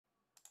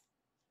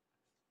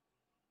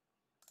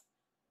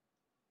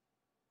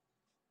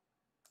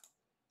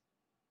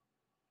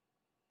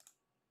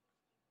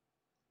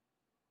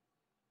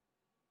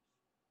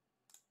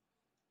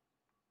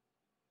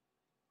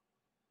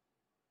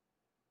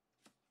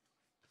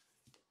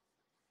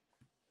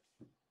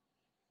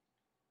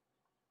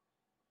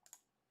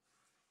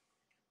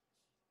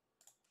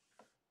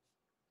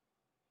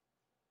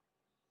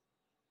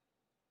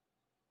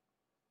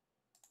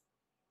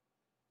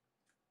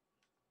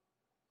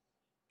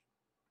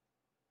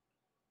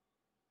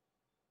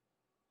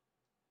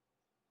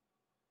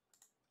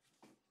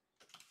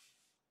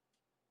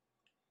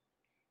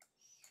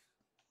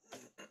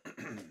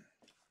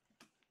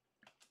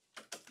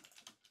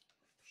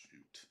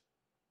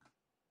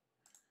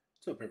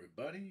What's up,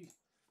 everybody?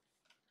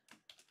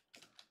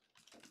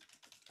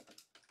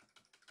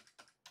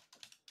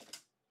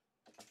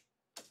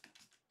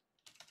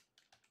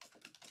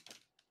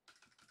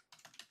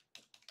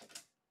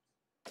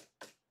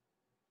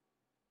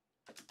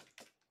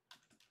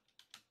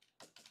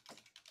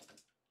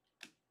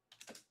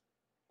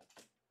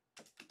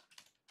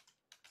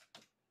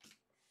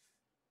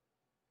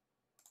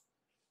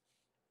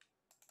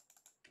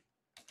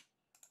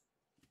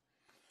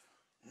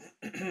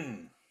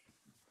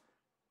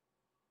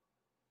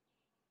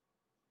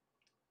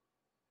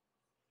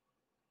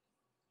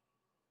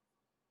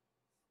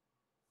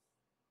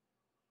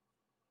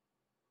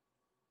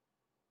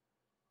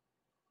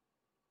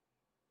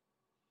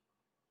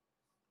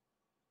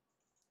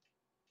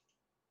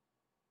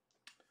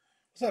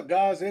 What's up,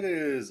 guys? It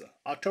is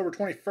October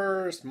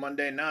 21st,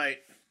 Monday night.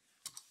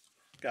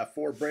 Got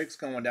 4 breaks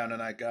going down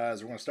tonight,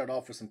 guys. We're going to start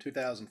off with some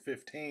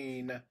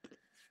 2015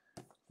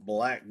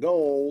 Black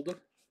Gold.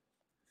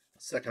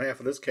 Second half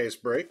of this case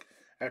break.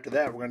 After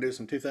that, we're going to do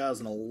some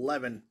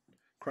 2011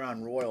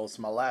 Crown Royals.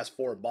 My last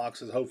 4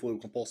 boxes. Hopefully,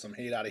 we can pull some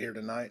heat out of here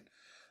tonight.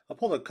 I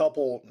pulled a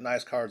couple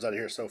nice cards out of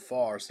here so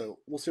far, so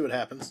we'll see what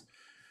happens.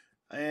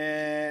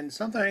 And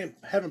something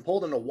I haven't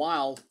pulled in a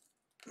while,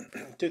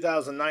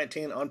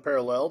 2019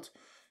 Unparalleled.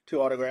 2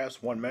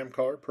 autographs, 1 mem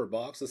card per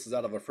box. This is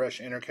out of a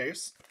fresh inner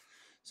case.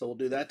 So we'll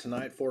do that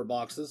tonight, 4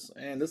 boxes.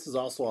 And this is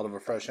also out of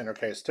a fresh inner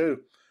case too.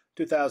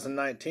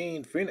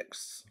 2019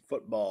 Phoenix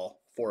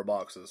Football, 4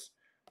 boxes.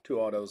 2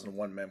 autos and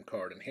 1 mem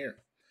card in here.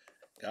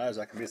 Guys,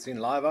 I can be seen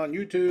live on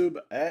YouTube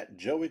at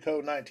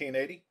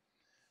joeykoe1980.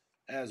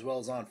 As well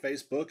as on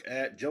Facebook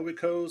at Joey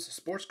Coe's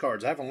Sports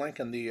Cards. I have a link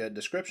in the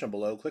description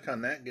below. Click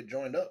on that and get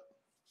joined up.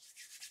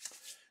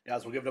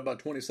 Guys, we'll give it about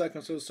 20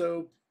 seconds or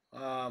so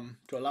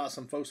to allow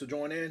some folks to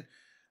join in.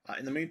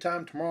 In the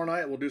meantime, tomorrow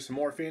night we'll do some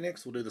more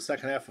Phoenix. We'll do the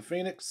second half of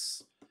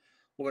Phoenix.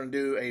 We're going to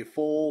do a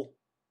full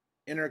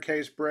inner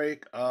case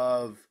break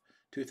of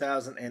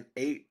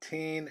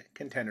 2018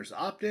 Contenders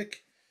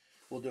Optic.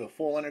 We'll do a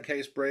full inner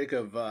case break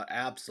of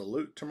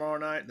Absolute tomorrow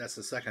night. That's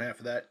the second half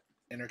of that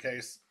inner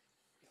case.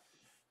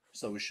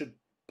 So we should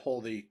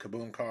pull the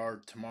Kaboom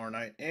card tomorrow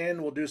night.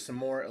 And we'll do some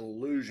more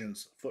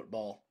Illusions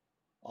football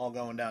all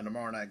going down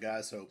tomorrow night,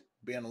 guys. So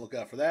be on the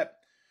lookout for that.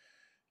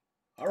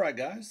 All right,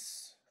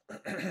 guys.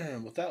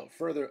 Without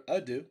further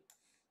ado,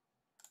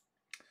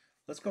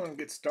 let's go and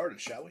get started,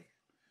 shall we?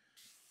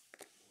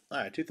 All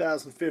right,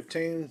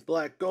 2015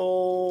 Black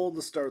Gold.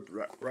 Let's start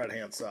with the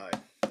right-hand side.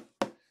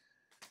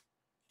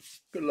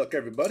 Good luck,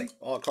 everybody.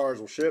 All cards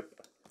will ship.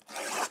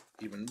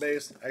 Even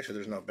base. Actually,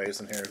 there's no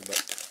base in here, but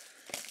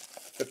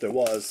if there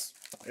was,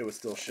 it would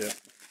still ship.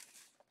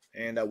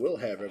 And I will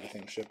have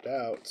everything shipped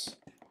out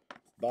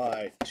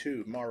by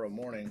tomorrow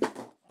morning.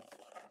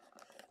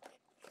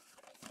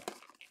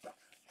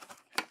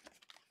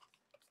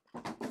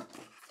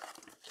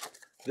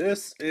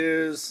 This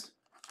is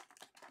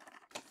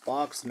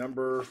box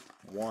number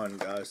 1,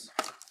 guys.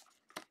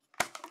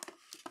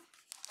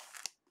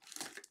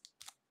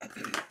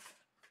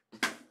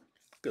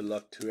 Good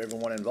luck to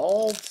everyone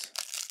involved.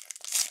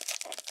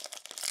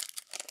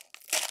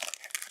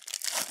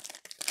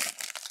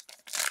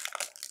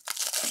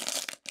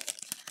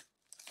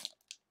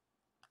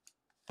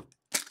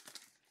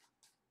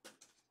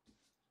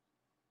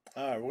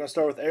 All right, we're going to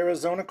start with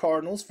Arizona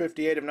Cardinals,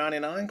 58 of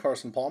 99,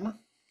 Carson Palmer.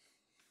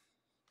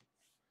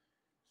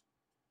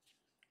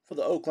 For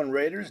the Oakland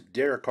Raiders,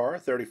 Derek Carr,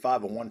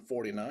 35 of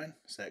 149.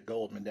 It's that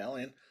gold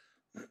medallion.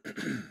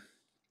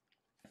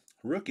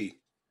 Rookie.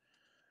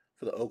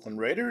 For the Oakland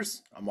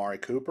Raiders, Amari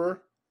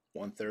Cooper,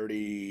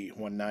 130,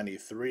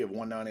 193 of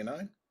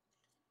 199.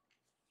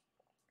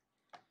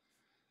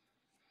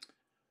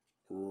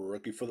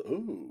 Rookie for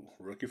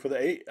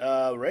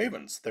the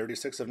Ravens,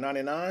 36 of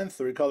 99,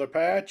 3-color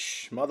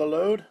patch, mother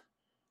load,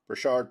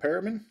 Rashard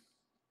Perriman.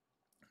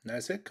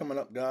 Nice hit coming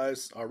up,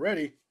 guys,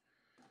 already.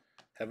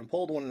 Haven't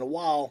pulled one in a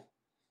while.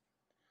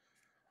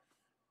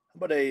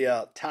 How about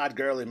a Todd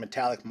Gurley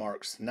metallic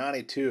marks,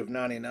 92 of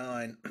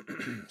 99,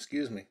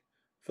 excuse me,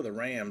 for the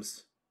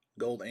Rams,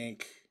 gold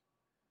ink.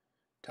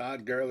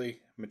 Todd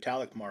Gurley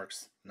metallic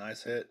marks,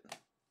 nice hit.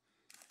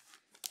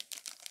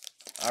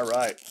 All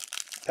right,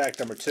 pack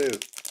number 2.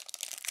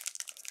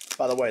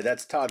 By the way,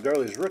 that's Todd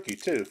Gurley's rookie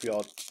too, if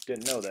y'all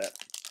didn't know that.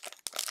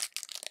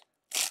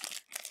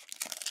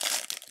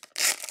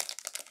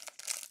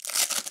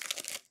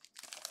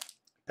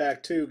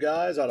 Pack 2,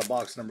 guys, out of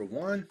box number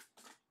 1.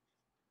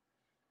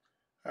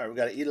 All right, we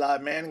got Eli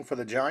Manning for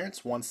the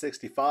Giants,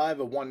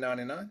 165 of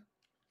 199.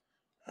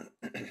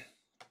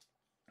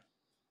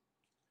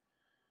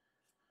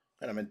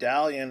 Got a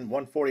medallion,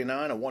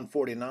 149 of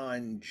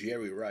 149,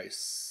 Jerry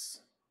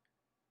Rice.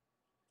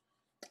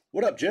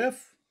 What up,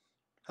 Jeff?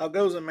 How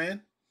goes it,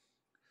 man?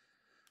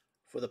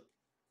 For the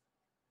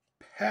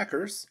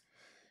Packers,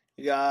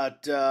 you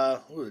got Don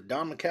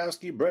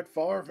Mikowski, Brett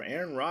Favre,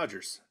 Aaron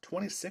Rodgers,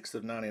 26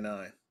 of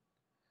 99.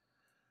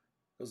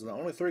 Those are the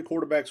only 3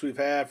 quarterbacks we've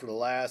had for the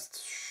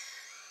last,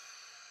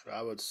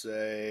 I would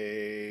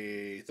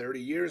say, 30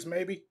 years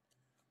maybe.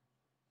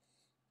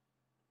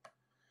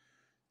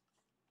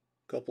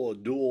 Couple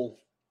of dual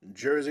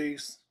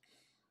jerseys.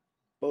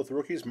 Both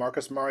rookies,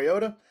 Marcus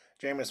Mariota,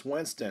 Jameis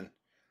Winston.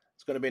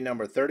 It's going to be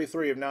number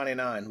 33 of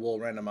 99. We'll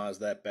randomize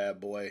that bad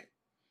boy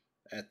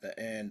at the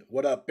end.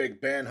 What up,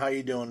 Big Ben? How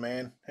you doing,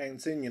 man?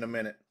 Haven't seen you in a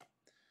minute.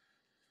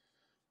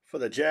 For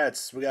the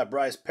Jets, we got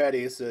Bryce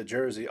Petty. It's a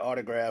jersey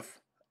autograph,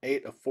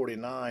 8 of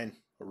 49.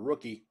 A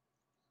rookie,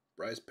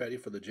 Bryce Petty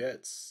for the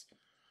Jets.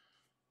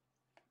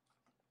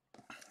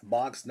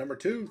 Box number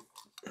 2.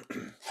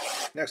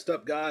 Next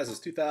up, guys, is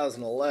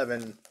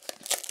 2011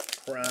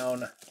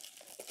 Crown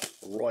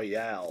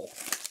Royale.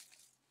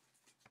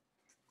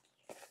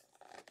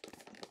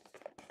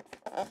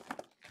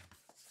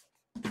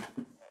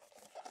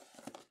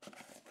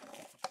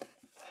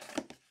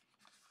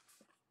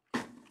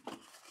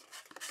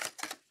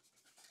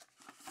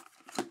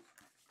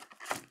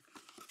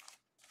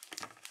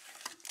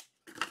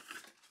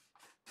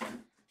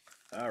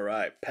 All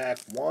right, pack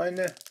 1,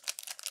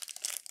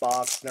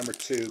 box number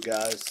 2,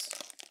 guys.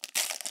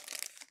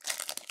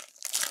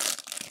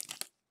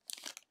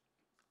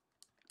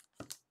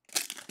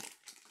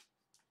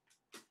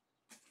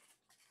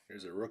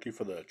 Here's a rookie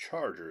for the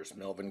Chargers,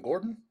 Melvin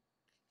Gordon.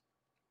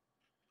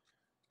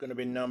 Going to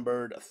be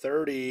numbered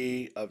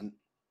 38 of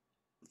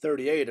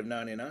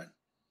 99.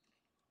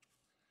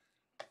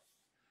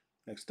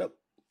 Next up,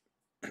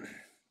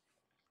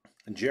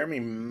 Jeremy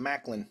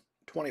Maclin,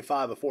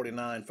 25 of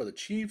 49 for the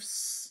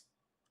Chiefs.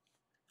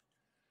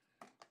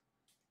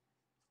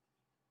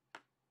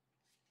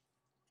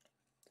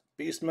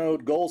 Beast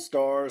Mode Gold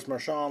Stars,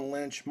 Marshawn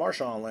Lynch,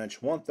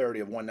 130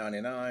 of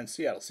 199,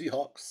 Seattle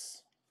Seahawks.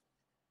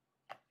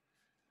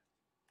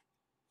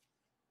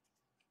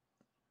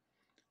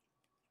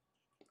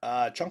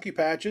 Chunky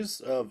patches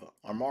of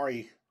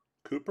Amari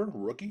Cooper,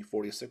 rookie,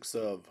 46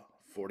 of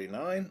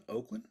 49,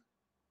 Oakland.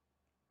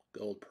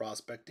 Gold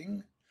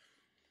prospecting.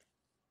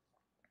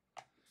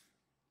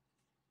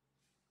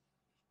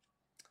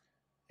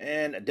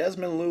 And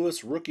Desmond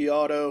Lewis, rookie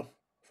auto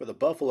for the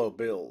Buffalo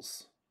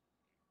Bills.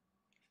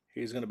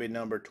 He's going to be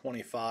number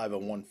 25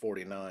 of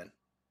 149.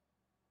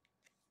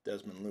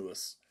 Desmond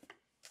Lewis.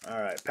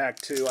 All right, pack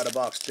 2 out of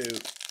box 2.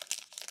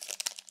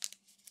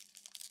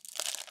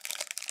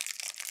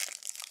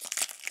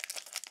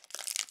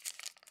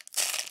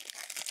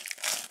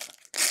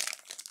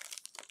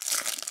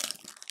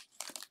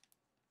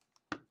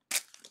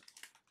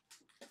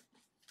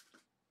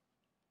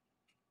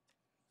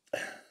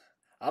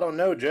 I don't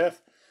know,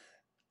 Jeff.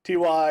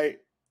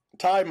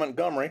 Ty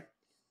Montgomery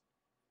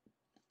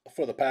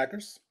for the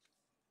Packers.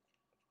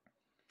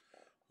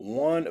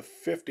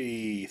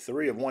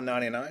 153 of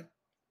 199.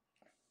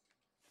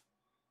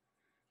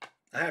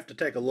 I have to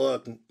take a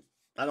look.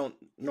 I don't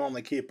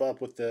normally keep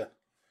up with the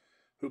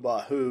who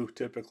bought who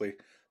typically.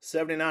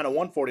 79 of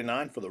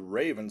 149 for the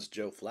Ravens,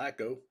 Joe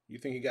Flacco. You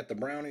think he got the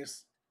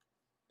brownies?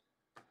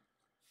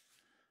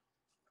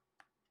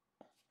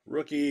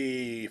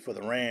 Rookie for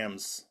the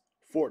Rams.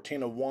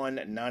 14 of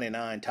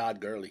 199,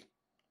 Todd Gurley.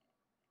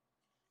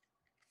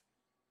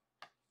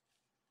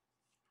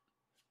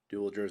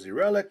 Dual jersey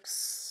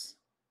relics.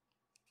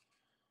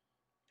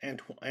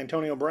 And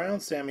Antonio Brown,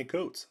 Sammy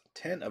Coates.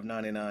 10 of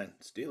 99,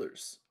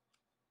 Steelers.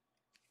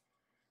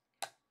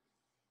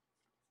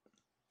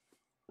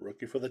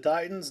 Rookie for the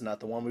Titans, not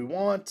the one we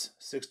want.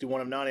 61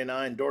 of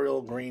 99,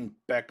 Dorial Green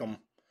Beckham.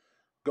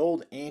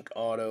 Gold ink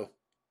auto.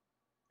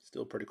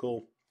 Still pretty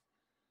cool.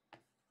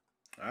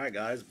 All right,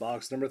 guys,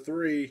 box number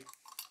 3.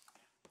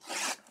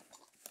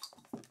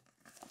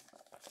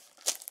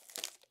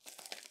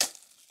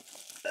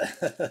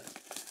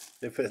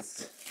 If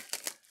it's,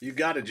 you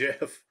got it,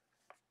 Jeff.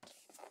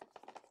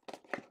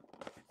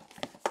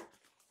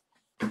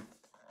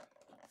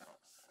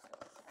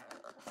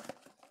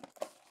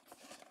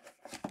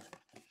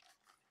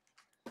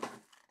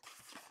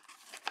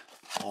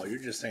 Oh, you're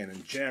just saying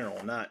in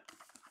general, not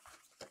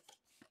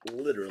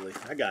literally.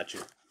 I got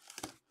you.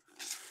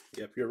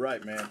 Yep, you're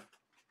right, man.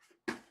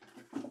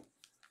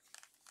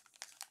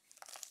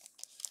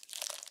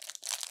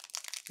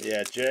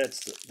 Yeah,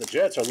 Jets. The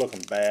Jets are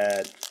looking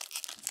bad.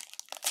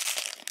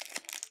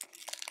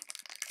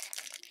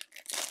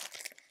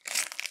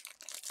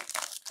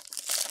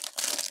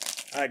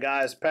 All right,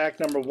 guys. Pack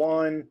number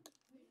 1,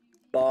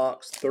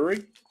 box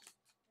 3.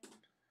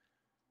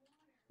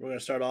 We're going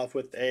to start off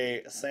with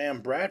a Sam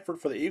Bradford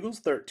for the Eagles,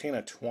 13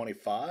 of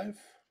 25.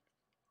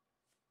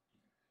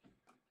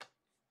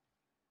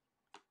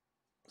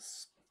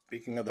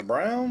 Speaking of the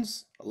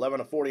Browns,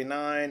 11 of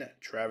 49,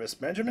 Travis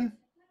Benjamin.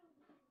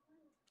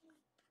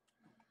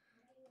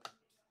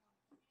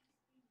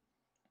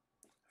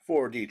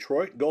 For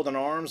Detroit, Golden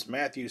Arms,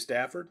 Matthew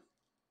Stafford.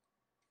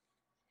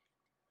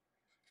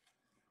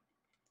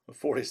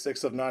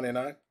 46 of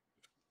 99.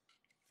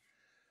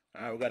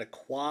 All right, we got a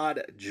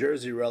quad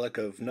jersey relic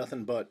of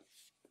nothing but.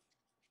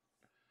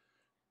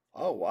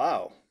 Oh,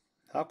 wow.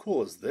 How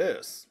cool is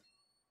this?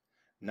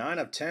 9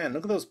 of 10.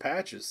 Look at those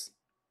patches.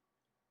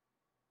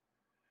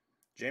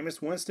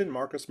 Jameis Winston,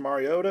 Marcus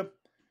Mariota,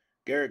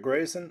 Garrett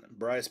Grayson,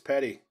 Bryce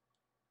Petty.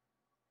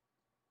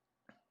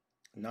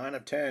 9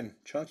 of 10.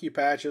 Chunky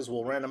patches.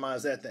 We'll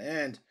randomize at the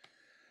end.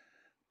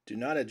 Do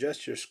not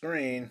adjust your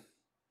screen,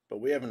 but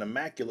we have an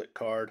immaculate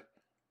card.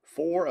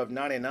 4 of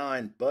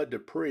 99, Bud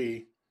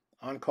Dupree,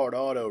 on-card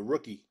auto,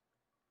 rookie.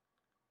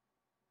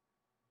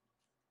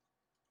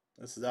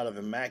 This is out of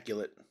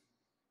immaculate.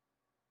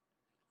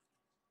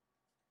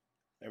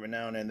 Every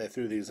now and then they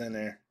threw these in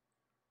there.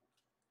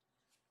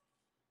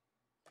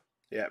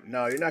 Yeah,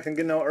 no, you're not going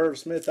to get no Irv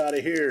Smith out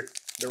of here,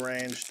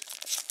 deranged.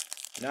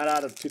 Not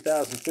out of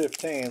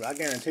 2015. I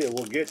guarantee you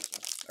we'll get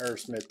Irv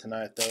Smith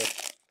tonight, though.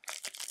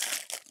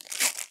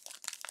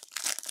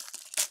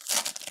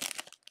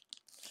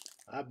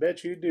 I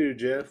bet you do,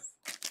 Jeff.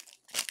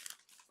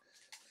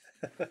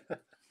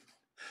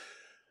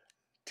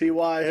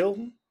 T.Y.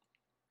 Hilton,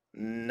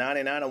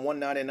 99 of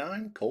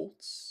 199,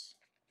 Colts.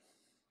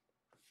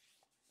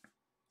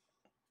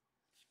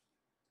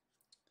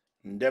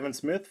 Devin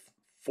Smith,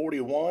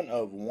 41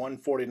 of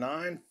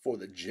 149 for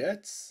the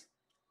Jets.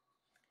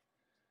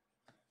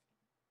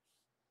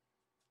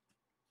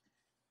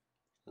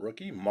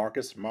 Rookie,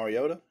 Marcus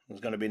Mariota, is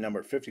going to be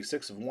number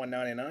 56 of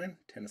 199,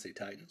 Tennessee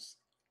Titans.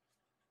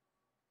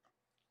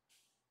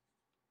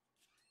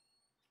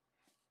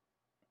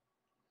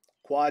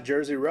 Quad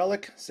jersey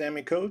relic,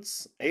 Sammy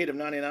Coates, 8 of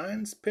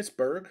 99s,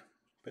 Pittsburgh.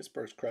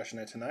 Pittsburgh's crushing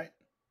it tonight.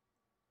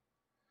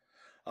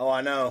 Oh,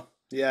 I know.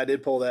 Yeah, I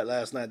did pull that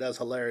last night. That was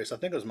hilarious. I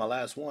think it was my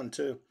last one,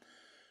 too.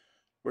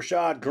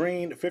 Rashad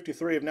Green,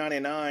 53 of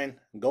 99,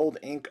 gold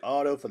ink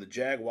auto for the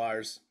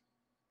Jaguars.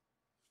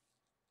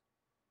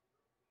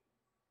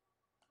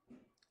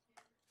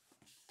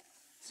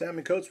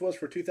 Sammy Coates was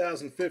for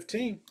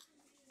 2015.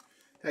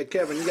 Hey,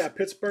 Kevin, you got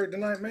Pittsburgh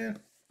tonight, man?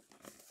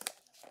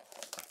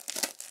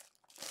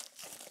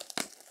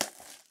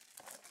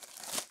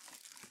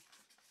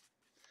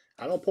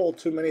 I don't pull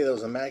too many of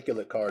those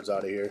immaculate cards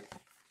out of here.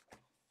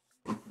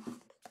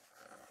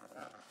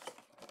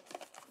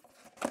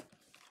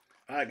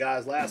 Alright,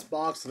 guys, last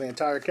box of the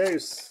entire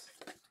case.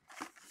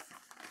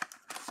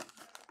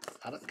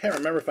 I can't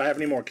remember if I have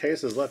any more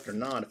cases left or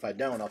not. If I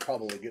don't, I'll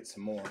probably get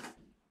some more.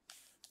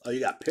 Oh,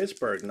 you got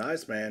Pittsburgh.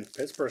 Nice, man.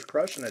 Pittsburgh's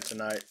crushing it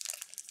tonight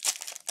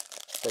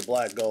for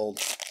black gold.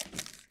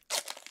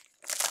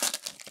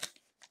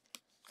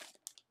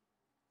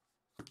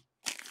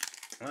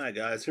 Alright,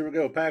 guys, here we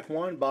go. Pack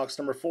 1, box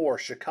number 4.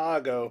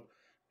 Chicago,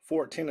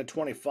 14 of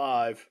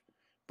 25.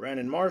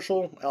 Brandon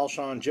Marshall,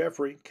 Alshon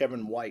Jeffrey,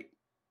 Kevin White.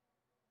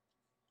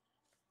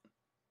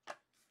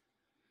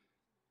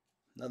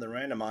 Another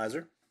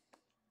randomizer.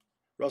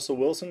 Russell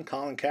Wilson,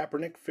 Colin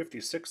Kaepernick,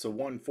 56 of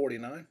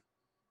 149.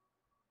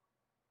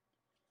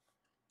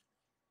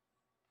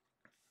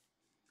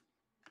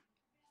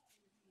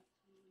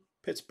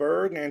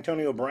 Pittsburgh,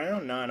 Antonio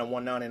Brown, 9 of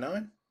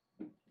 199.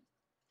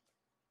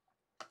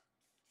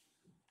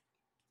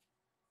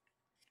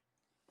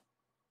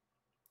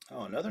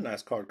 Oh, another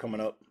nice card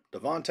coming up.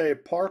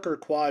 Devontae Parker,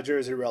 quad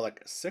jersey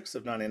relic, 6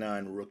 of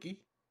 99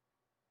 rookie.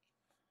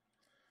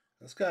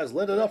 This guy's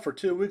lit it up for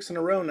 2 weeks in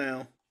a row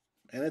now.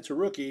 And it's a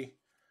rookie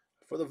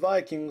for the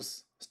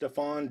Vikings.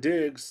 Stephon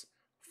Diggs,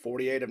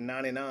 48 of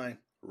 99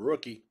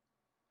 rookie.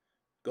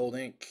 Gold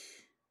ink.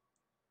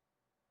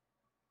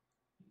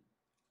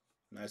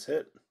 Nice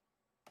hit.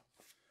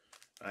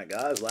 Alright,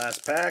 guys,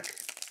 last pack.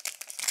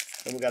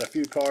 And we got a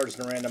few cards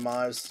to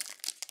randomize.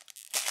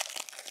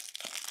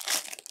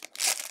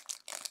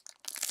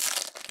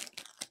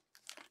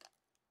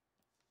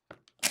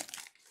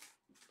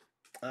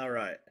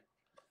 Alright.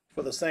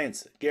 For the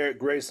Saints, Garrett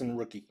Grayson,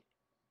 rookie.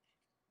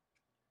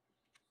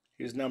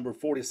 He's number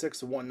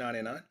 46 of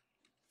 199.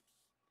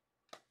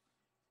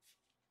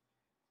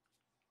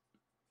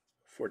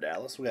 For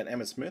Dallas, we got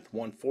Emmitt Smith,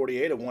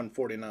 148 of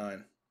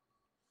 149.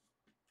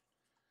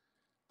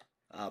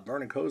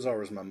 Vernon Kosar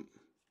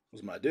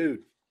was my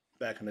dude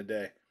back in the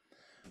day.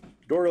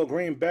 Dorial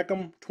Green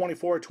Beckham,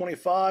 24 of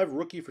 25,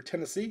 rookie for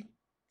Tennessee.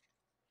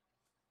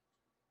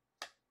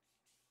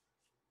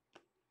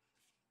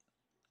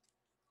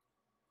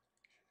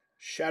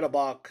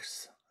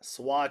 Shadowbox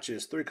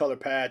swatches, 3-color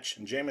patch,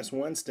 Jameis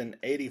Winston,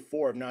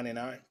 84 of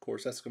 99. Of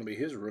course, that's going to be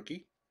his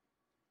rookie.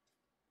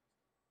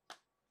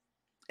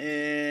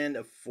 And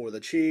for the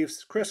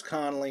Chiefs, Chris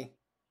Conley,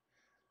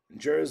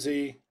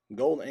 jersey,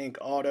 gold ink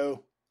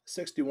auto,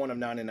 61 of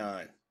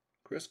 99.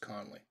 Chris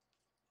Conley.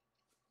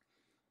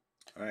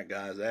 All right,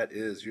 guys, that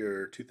is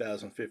your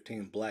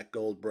 2015 black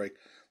gold break.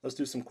 Let's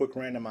do some quick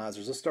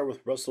randomizers. Let's start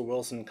with Russell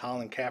Wilson,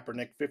 Colin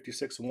Kaepernick,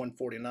 56 of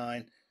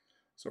 149.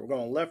 So we're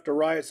going left to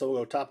right, so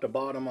we'll go top to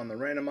bottom on the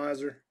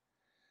randomizer.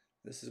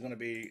 This is going to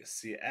be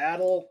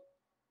Seattle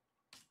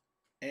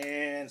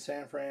and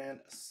San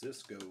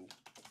Francisco.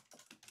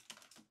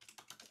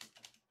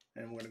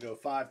 And we're going to go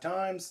 5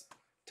 times.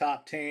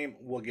 Top team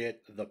will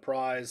get the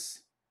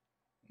prize.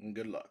 And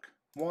good luck.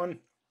 1,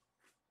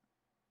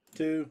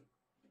 2,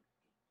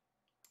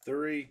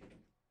 3,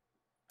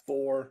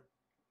 4,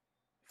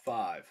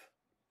 5.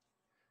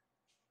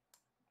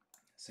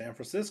 San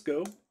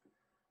Francisco.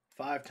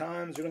 5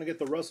 times, you're going to get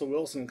the Russell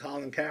Wilson,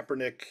 Colin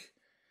Kaepernick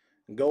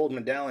gold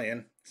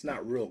medallion. It's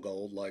not real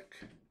gold like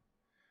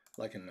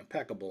an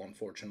impeccable,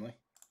 unfortunately.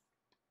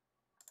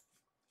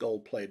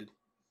 Gold plated.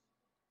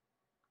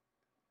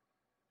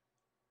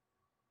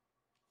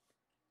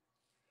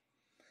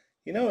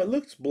 You know, it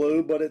looks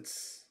blue, but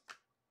it's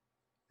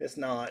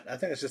not. I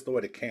think it's just the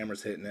way the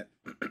camera's hitting it.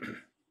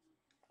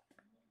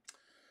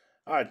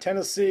 All right,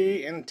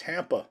 Tennessee and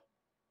Tampa.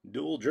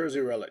 Dual jersey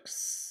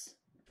relics.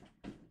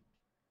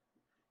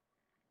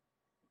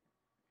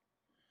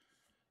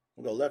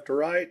 We'll go left to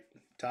right,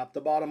 top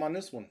to bottom on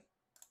this one.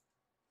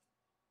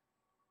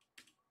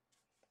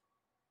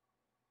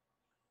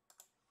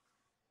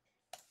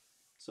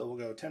 So we'll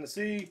go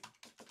Tennessee,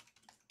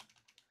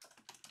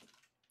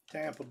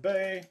 Tampa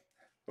Bay.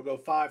 We'll go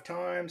 5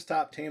 times.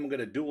 Top team will get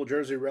a dual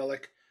jersey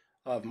relic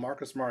of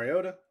Marcus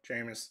Mariota,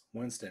 Jameis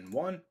Winston.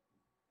 1,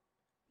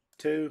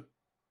 2,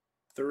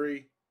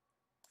 3,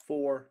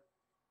 4,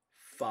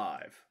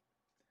 5.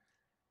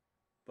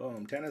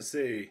 Boom,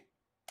 Tennessee.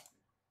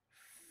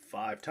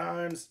 5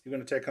 times. You're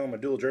going to take home a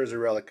dual jersey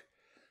relic.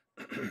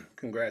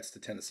 Congrats to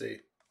Tennessee.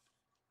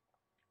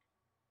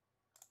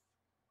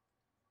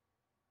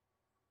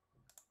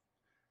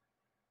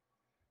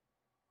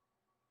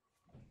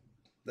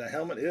 The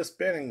helmet is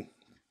spinning,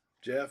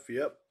 Jeff.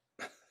 Yep.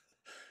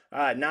 All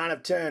right, 9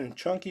 of 10.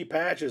 Chunky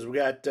patches. We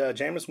got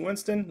Jameis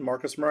Winston,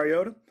 Marcus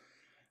Mariota,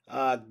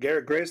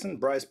 Garrett Grayson,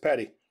 Bryce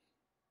Petty.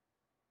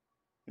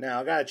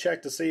 Now, I got to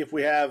check to see if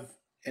we have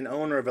an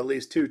owner of at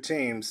least 2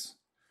 teams.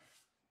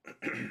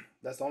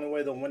 That's the only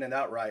way they'll win it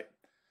outright.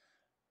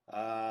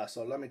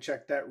 So let me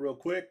check that real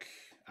quick.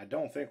 I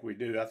don't think we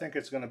do. I think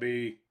it's going to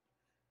be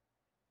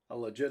a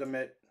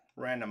legitimate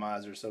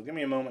randomizer. So give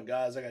me a moment,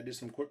 guys. I got to do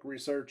some quick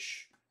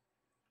research.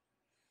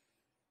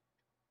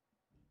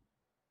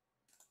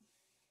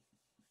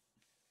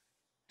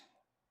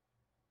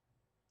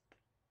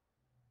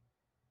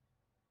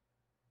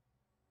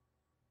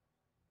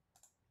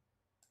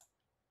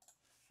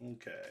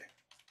 Okay.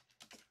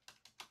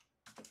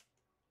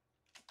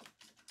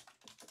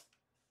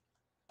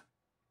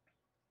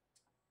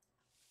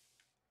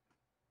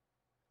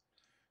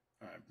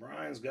 All right,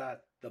 Brian's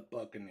got the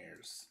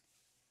Buccaneers.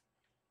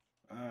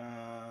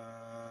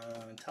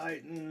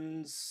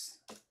 Titans.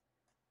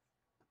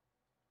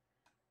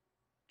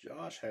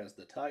 Josh has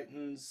the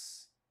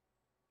Titans.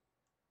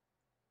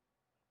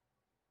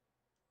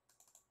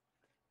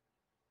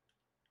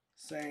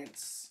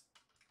 Saints.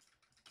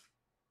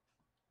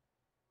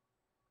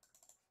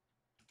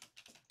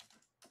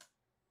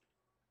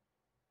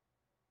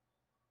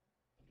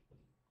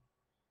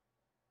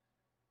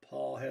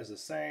 Paul has the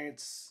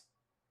Saints.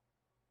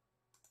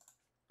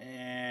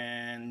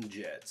 And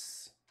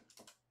Jets.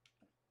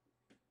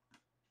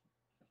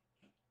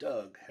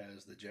 Doug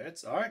has the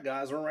Jets. All right,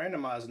 guys, we're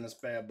randomizing this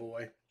bad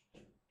boy.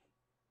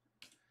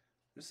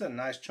 This is a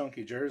nice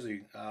chunky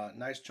jersey.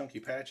 Nice chunky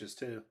patches,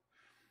 too.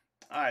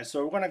 All right,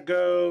 so we're going to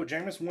go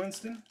Jameis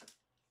Winston,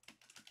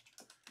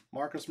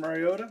 Marcus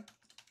Mariota,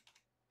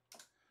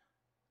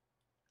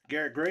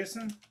 Garrett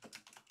Grayson,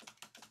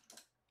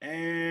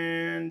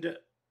 and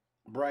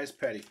Bryce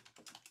Petty.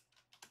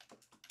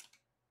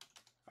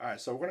 All right,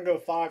 so we're going to go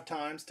 5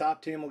 times.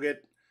 Top team will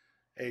get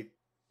a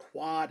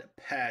quad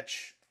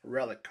patch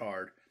relic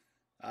card.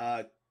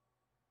 Of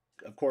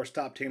course,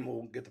 top team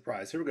will get the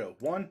prize. Here we go.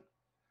 1,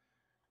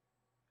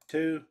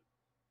 2.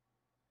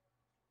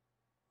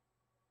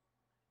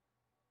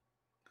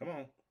 Come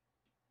on.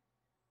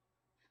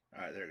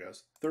 All right, there it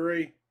goes.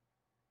 3.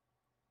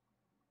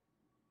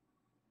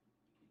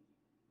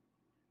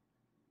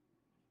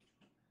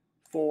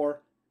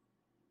 4,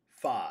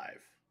 5.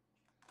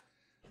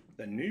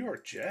 The New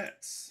York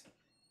Jets.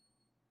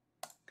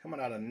 Coming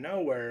out of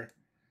nowhere.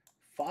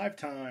 5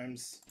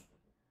 times.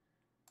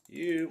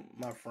 You,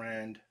 my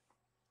friend,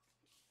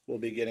 will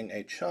be getting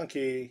a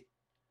chunky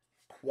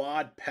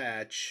quad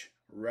patch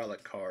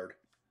relic card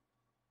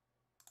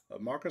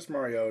of Marcus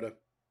Mariota,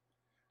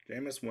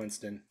 Jameis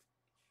Winston,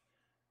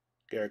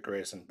 Garrett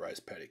Grayson, Bryce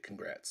Petty.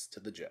 Congrats to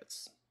the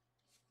Jets.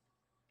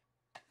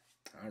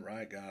 All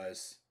right,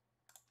 guys.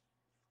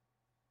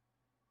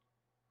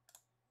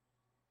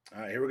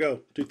 All right, here we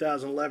go.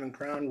 2011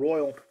 Crown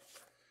Royal.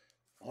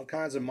 All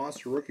kinds of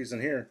monster rookies in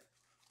here.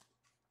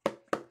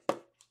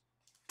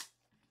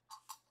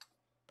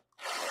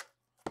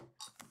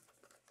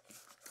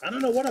 I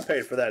don't know what I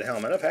paid for that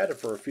helmet. I've had it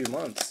for a few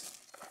months.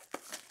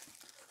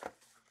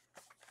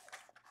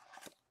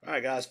 All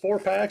right, guys, 4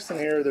 packs in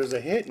here. There's a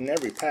hit in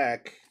every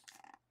pack.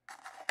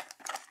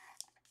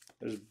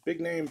 There's big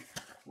name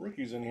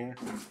rookies in here.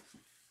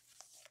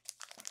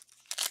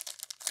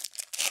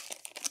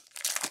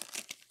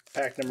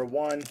 Pack number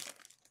 1.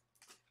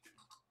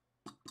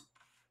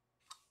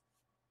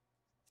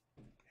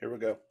 Here we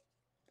go.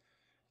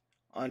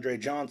 Andre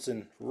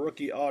Johnson,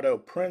 rookie auto,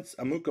 Prince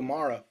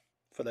Amukamara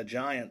for the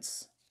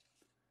Giants.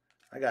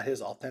 I got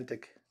his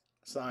authentic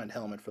signed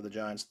helmet for the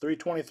Giants.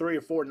 323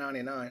 or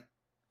 499.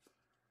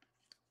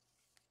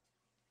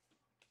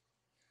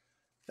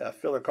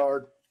 Filler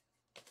card.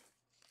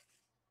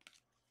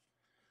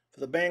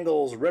 For the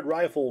Bengals, Red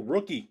Rifle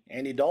rookie,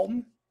 Andy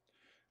Dalton,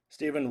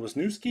 Steven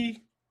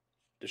Wisniewski,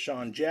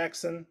 Deshaun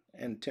Jackson,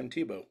 and Tim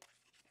Tebow.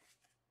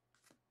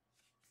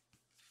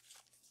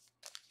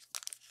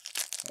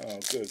 Oh,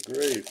 good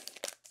grief.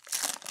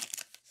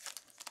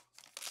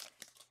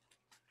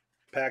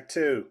 Pack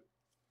 2.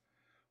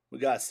 We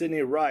got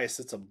Sidney Rice.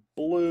 It's a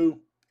blue.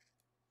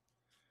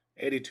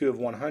 82 of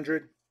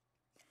 100.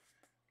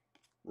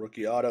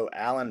 Rookie auto,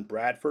 Alan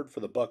Bradford for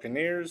the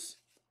Buccaneers.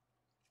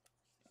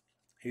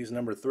 He's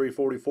number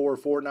 344,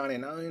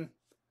 499.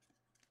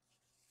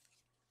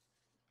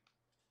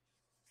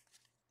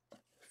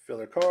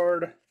 Filler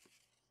card.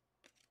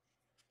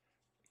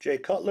 Jay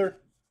Cutler,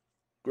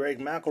 Greg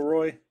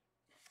McElroy,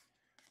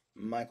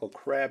 Michael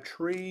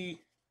Crabtree,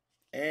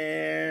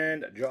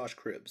 and Josh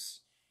Cribbs.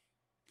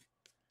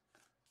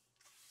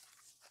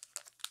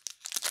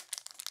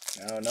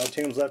 No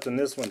teams left in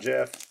this one,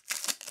 Jeff.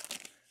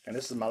 And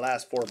this is my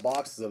last 4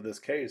 boxes of this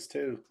case,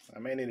 too. I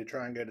may need to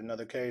try and get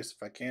another case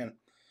if I can.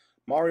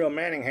 Mario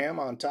Manningham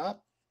on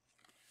top.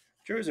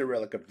 Jersey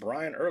relic of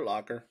Brian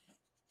Urlacher.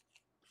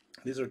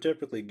 These are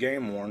typically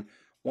game worn.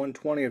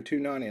 120 of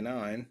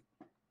 299.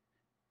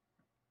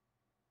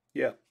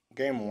 Yeah,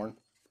 game worn.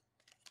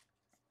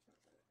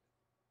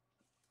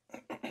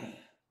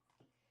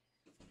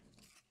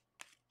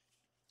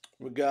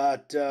 We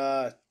got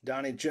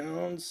Donnie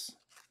Jones,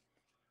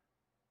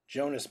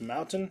 Jonas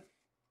Mountain,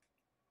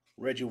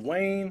 Reggie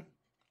Wayne,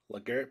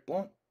 LeGarrette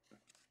Blount.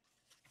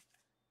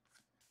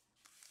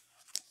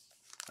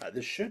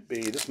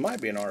 This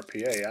might be an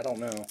RPA, I don't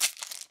know.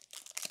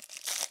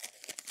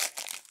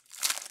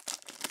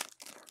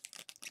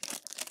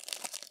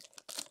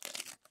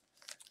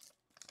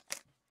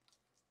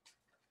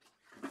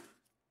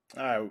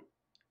 Alright,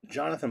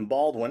 Jonathan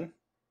Baldwin,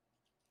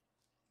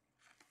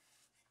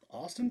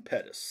 Austin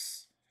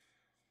Pettis,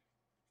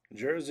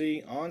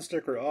 jersey on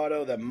sticker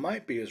auto, that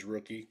might be his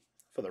rookie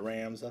for the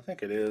Rams. I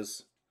think it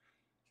is.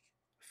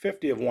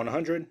 50 of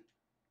 100.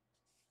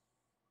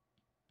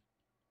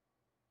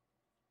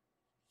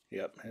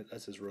 Yep,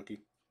 that's his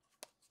rookie.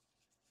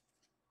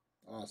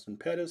 Austin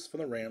Pettis for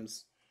the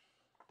Rams.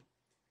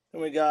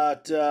 Then we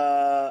got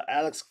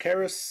Alex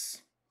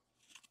Karras,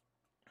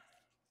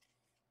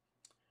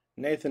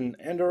 Nathan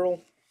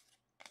Enderle,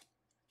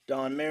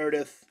 Don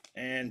Meredith,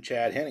 and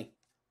Chad Henne.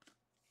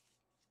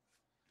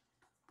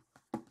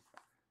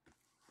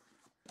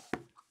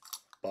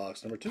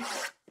 Box number 2.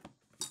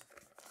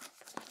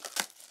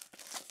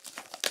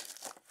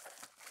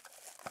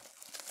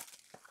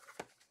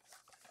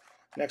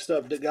 Next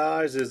up,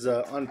 guys, is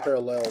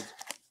Unparalleled.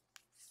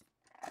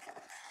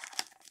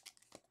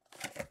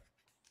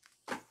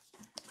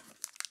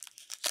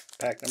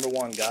 Pack number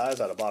 1, guys,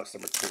 out of box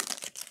number 2.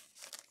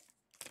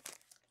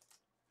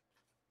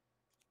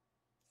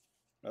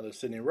 Another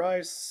Sidney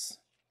Rice.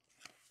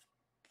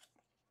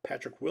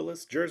 Patrick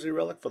Willis, jersey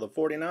relic for the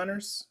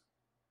 49ers.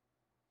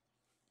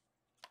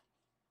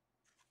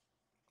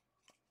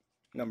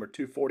 Number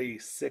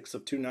 246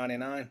 of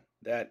 299.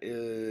 That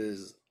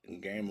is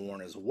game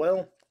worn as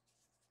well.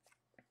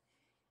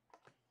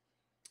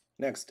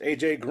 Next,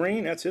 AJ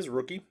Green, that's his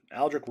rookie.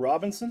 Aldrick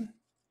Robinson,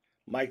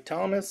 Mike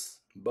Thomas,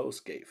 Bo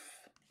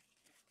Scaife.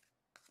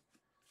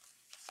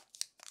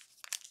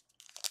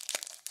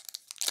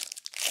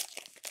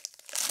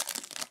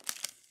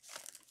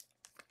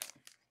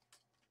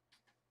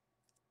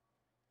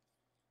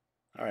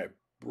 All right,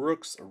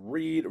 Brooks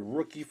Reed,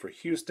 rookie for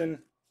Houston.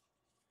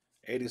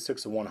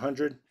 86 of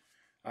 100.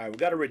 All right, we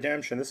got a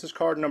redemption. This is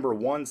card number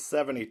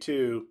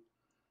 172.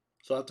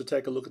 So I'll have to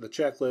take a look at the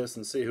checklist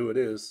and see who it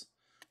is.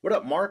 What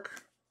up,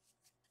 Mark?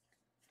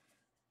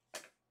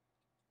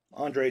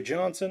 Andre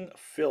Johnson,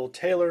 Phil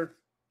Taylor,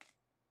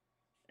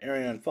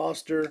 Arian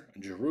Foster,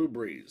 Drew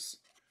Brees.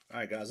 All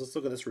right, guys, let's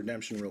look at this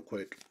redemption real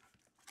quick.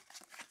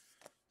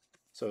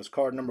 So it's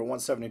card number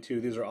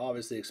 172. These are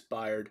obviously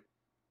expired.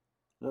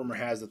 Rumor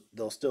has that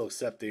they'll still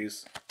accept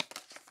these.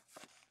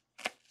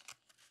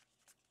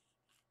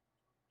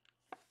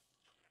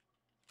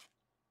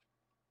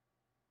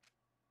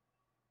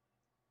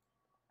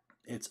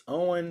 It's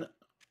Owen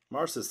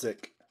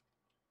Marcic.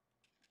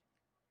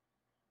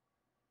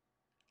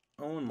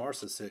 Owen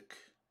Marcic.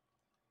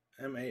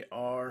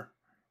 M-A-R-E-C-I-C.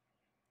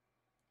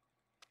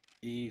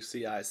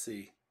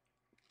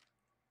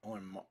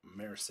 Owen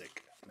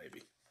Marcic,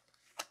 maybe.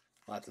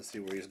 I'll have to see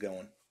where he's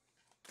going.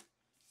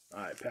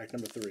 All right, pack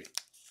number 3.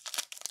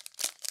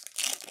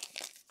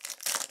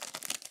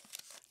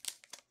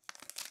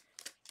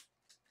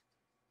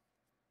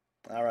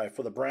 All right,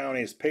 for the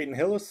Brownies, Peyton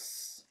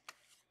Hillis.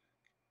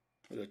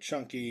 With a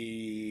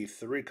chunky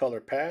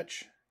 3-color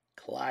patch.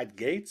 Clyde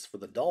Gates for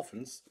the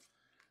Dolphins.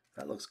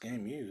 That looks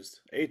game used.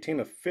 18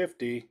 of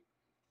 50.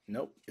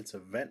 Nope, it's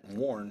event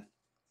worn.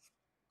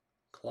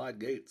 Clyde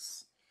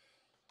Gates.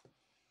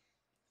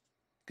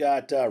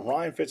 Got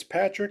Ryan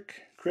Fitzpatrick,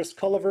 Chris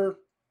Culliver,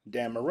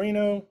 Dan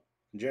Marino,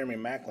 Jeremy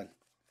Maclin.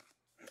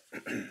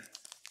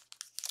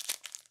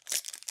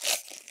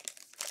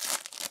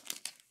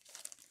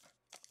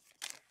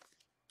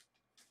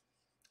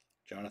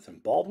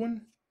 Jonathan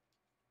Baldwin.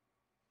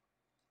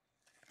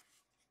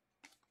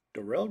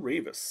 Darrelle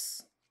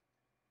Revis.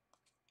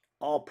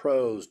 All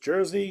Pros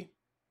jersey.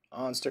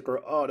 On sticker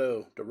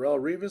auto. Darrelle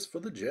Revis for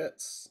the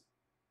Jets.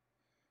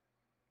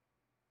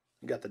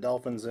 You got the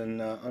Dolphins in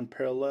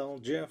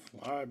Unparalleled, Jeff.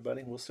 All right,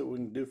 buddy. We'll see what we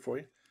can do for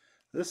you.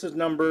 This is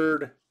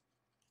numbered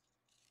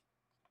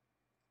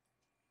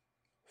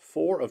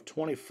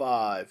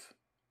 4/25.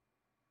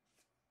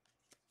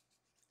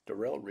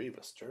 Darrell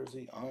Rivas,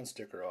 jersey on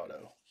sticker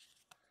auto.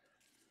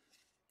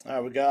 All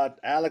right, we got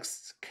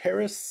Alex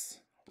Karras,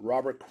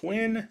 Robert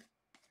Quinn,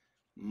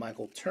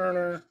 Michael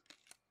Turner,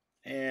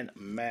 and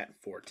Matt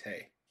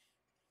Forte.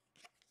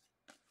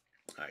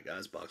 All right,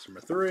 guys, box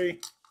number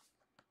 3.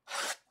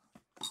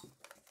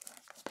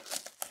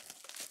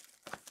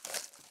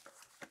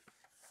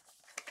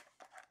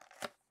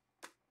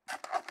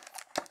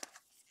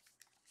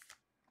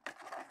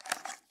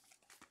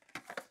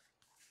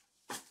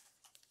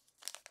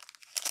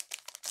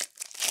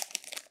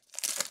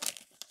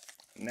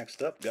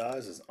 Next up,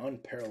 guys, is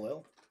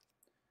Unparalleled.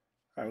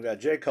 All right, we got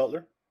Jay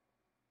Cutler.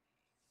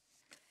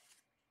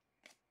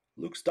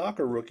 Luke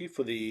Stocker, rookie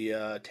for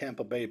the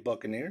Tampa Bay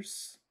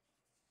Buccaneers.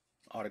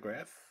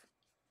 Autograph.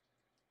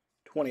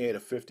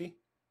 28/50.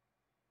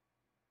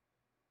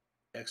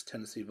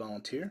 Ex-Tennessee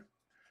Volunteer.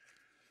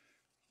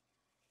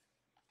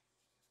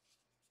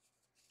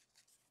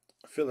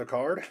 Filler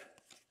card.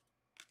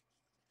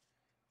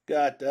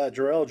 Got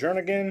Jarrell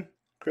Jernigan,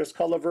 Chris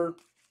Culliver,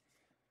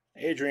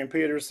 Adrian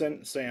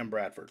Peterson, Sam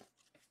Bradford.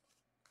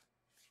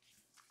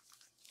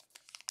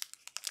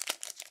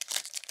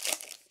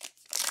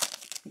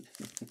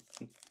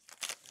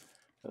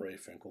 Ray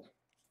Finkel.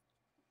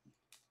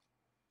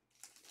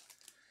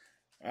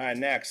 All right,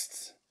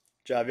 next,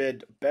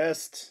 Javid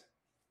Best,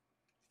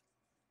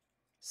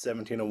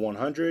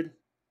 17/100.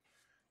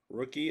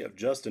 Rookie of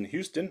Justin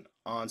Houston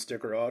on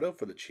sticker auto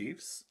for the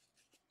Chiefs.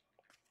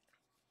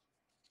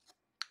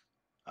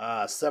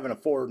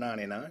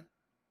 7/499.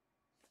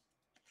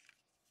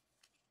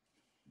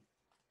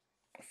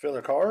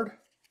 Filler card.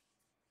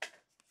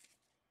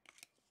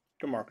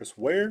 DeMarcus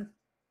Ware,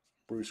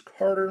 Bruce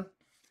Carter,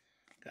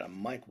 got a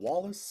Mike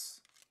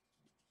Wallace,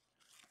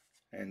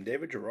 and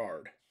David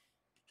Gerard.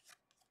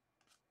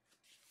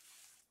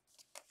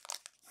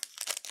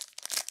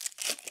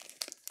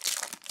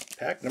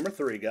 Pack number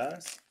 3,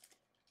 guys.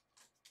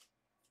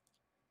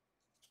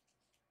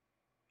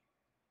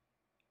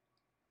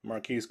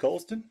 Marquise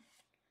Colston,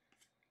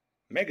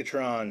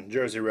 Megatron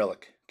jersey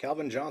relic,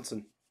 Calvin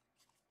Johnson,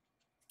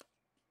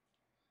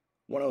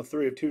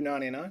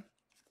 103/299.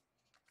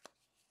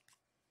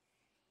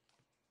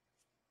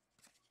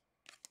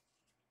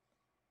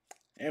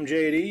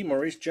 MJD,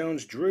 Maurice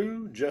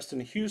Jones-Drew,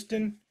 Justin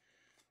Houston,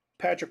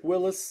 Patrick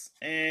Willis,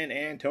 and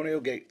Antonio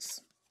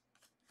Gates.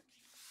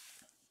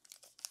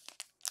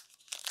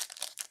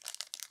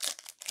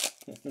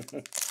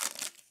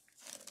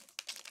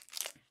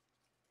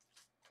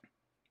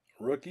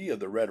 Rookie of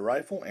the Red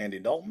Rifle, Andy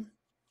Dalton.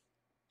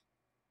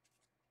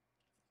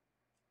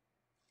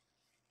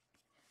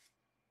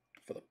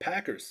 For the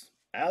Packers,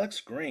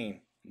 Alex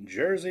Green,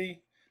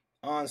 jersey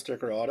on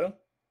sticker auto.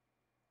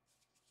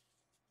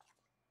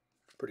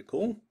 Pretty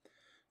cool.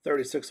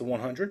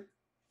 36/100.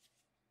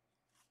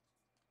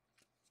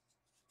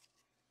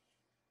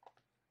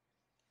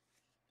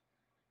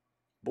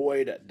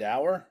 Boyd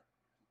Dowler,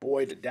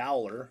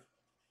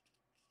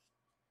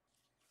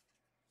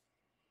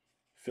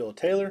 Phil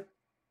Taylor,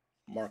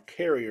 Mark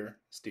Carrier,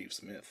 Steve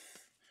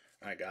Smith.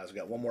 All right, guys, we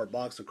got one more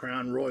box of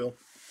Crown Royal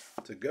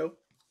to go.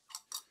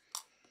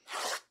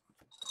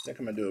 I think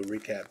I'm going to do a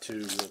recap, too,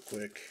 real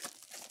quick.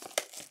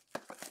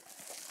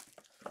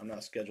 I'm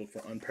not scheduled for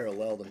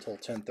Unparalleled until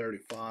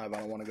 10:35. I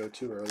don't want to go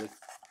too early.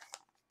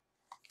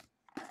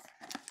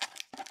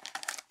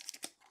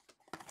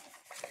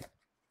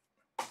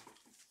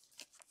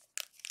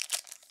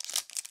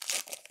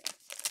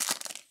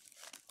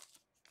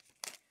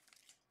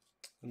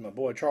 And my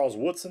boy Charles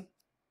Woodson.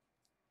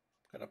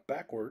 Got a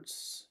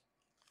backwards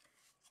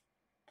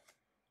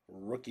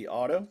rookie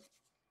auto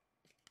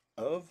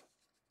of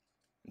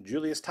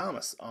Julius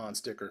Thomas on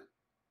sticker.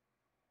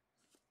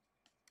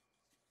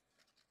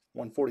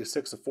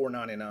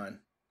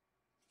 146/499.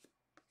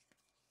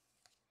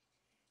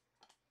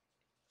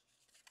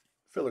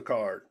 Filler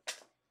card.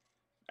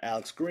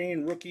 Alex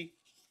Green, rookie.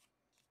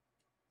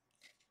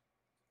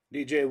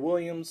 DJ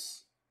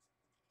Williams,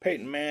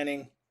 Peyton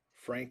Manning,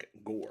 Frank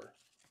Gore.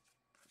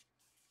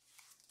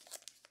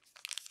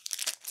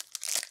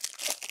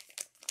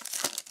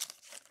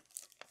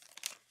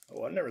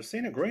 Oh, I've never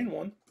seen a green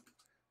one.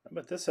 I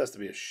bet this has to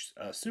be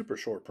a super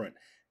short print.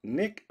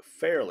 Nick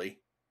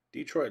Fairley,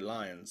 Detroit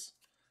Lions.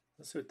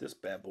 Let's see what this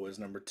bad boy is,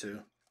 number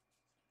 2.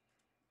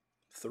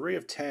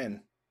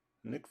 3/10,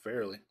 Nick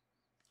Fairley.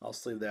 I'll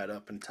sleeve that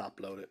up and top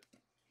load it.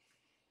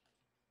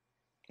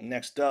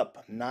 Next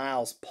up,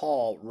 Niles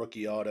Paul,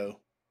 rookie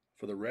auto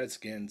for the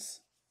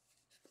Redskins.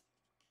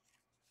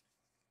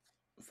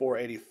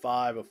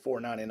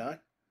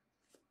 485/499.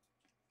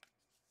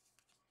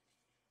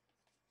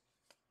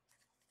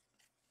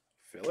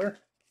 Filler.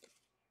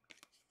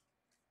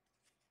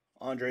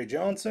 Andre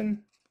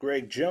Johnson,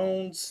 Greg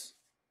Jones,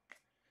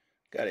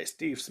 got a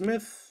Steve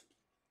Smith,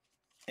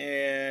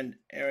 and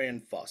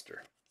Arian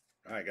Foster.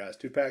 All right, guys,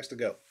 2 packs to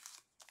go.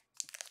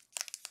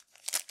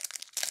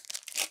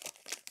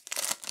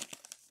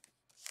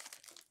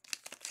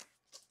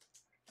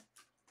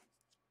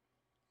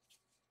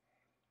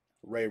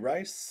 Ray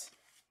Rice,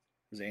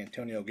 This is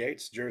Antonio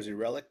Gates, jersey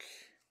relic.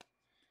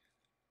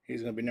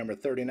 He's going to be number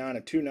 39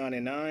 of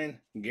 299,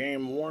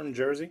 game worn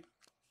jersey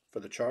for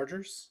the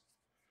Chargers.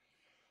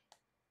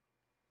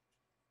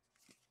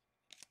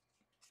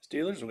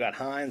 Steelers, we've got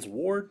Hines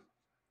Ward,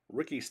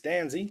 Ricky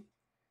Stanzi,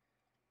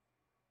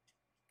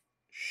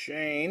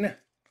 Shane.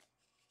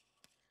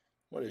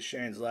 What is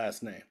Shane's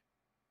last name?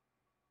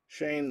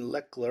 Shane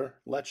Lechler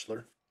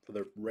for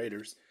the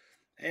Raiders,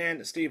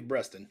 and Steve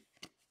Breston.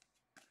 All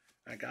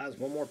right, guys,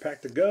 one more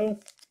pack to go.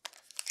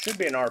 Should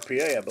be an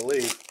RPA, I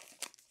believe.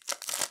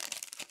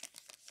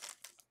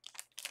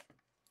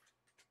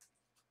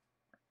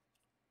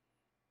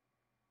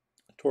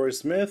 Torrey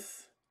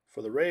Smith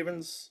for the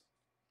Ravens,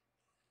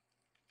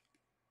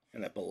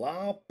 and a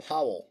Bilal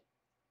Powell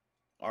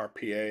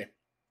RPA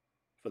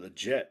for the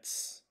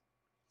Jets.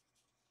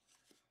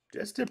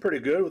 Jets did pretty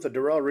good with the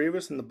Darrelle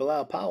Revis and the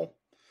Bilal Powell.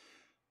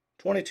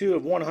 22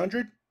 of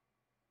 100.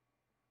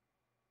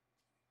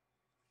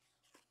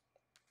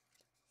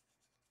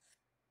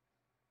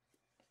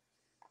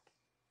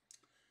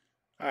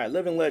 All right,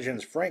 Living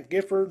Legends, Frank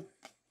Gifford,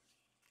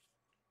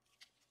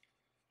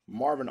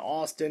 Marvin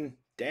Austin,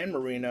 Dan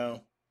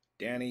Marino,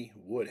 Danny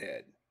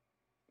Woodhead.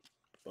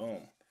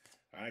 Boom.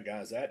 All right,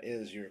 guys, that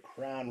is your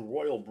Crown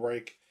Royal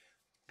break.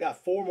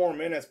 Got 4 more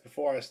minutes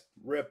before I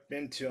rip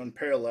into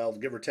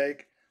Unparalleled, give or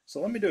take. So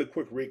let me do a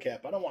quick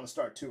recap. I don't want to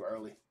start too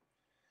early.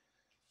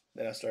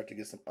 Then I start to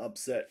get some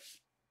upset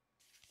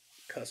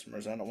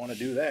customers. I don't want to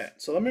do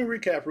that. So let me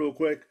recap real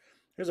quick.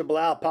 Here's a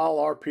Bilal Powell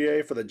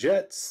RPA for the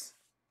Jets.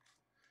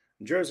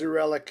 Jersey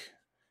relic,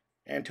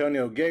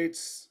 Antonio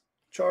Gates,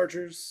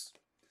 Chargers.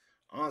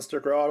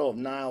 On-sticker auto of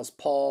Niles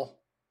Paul,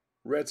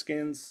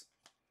 Redskins.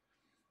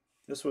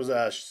 This was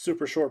a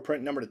super short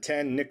print number to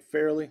 10, Nick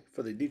Fairley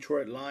for the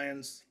Detroit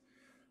Lions.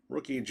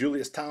 Rookie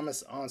Julius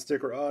Thomas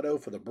on-sticker auto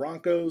for the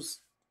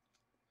Broncos.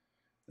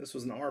 This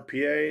was an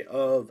RPA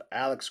of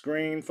Alex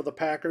Green for the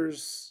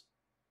Packers.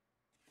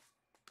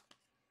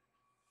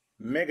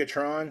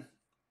 Megatron,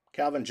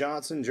 Calvin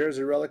Johnson,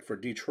 jersey relic for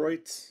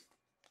Detroit.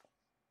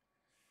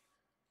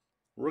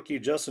 Rookie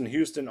Justin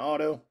Houston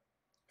auto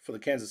for the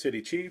Kansas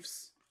City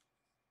Chiefs.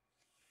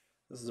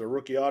 This is a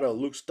rookie auto,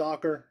 Luke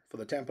Stalker for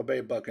the Tampa Bay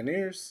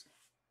Buccaneers.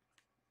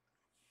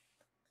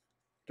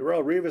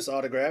 Darrelle Revis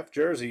autograph,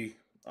 jersey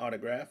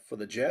autograph for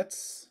the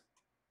Jets.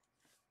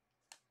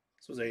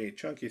 This was a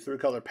chunky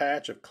 3-color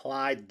patch of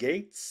Clyde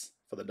Gates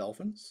for the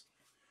Dolphins.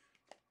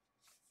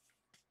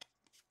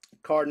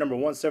 Card number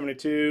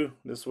 172.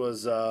 This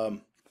was,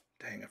 dang,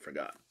 I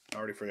forgot. I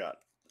already forgot.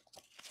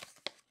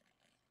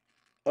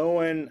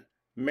 Owen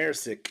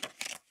Mersick.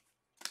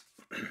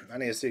 I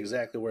need to see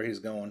exactly where he's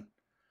going.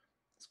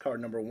 It's card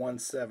number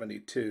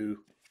 172.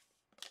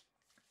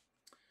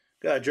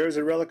 Got a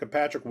jersey relic of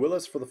Patrick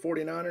Willis for the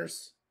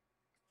 49ers.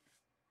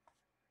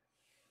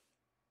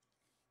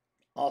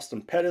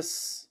 Austin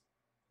Pettis.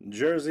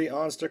 Jersey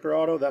on-sticker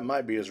auto. That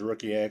might be his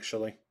rookie,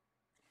 actually.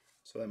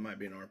 So that might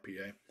be an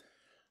RPA.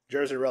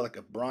 Jersey relic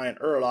of Brian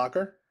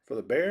Urlacher for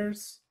the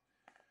Bears.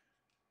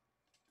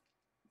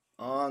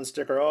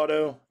 On-sticker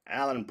auto,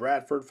 Alan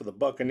Bradford for the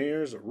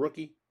Buccaneers, a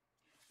rookie.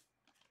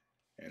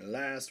 And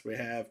last, we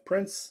have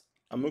Prince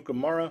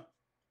Amukamara,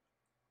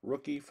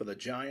 rookie for the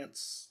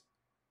Giants.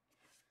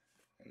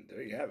 And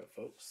there you have it,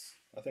 folks.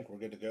 I think we're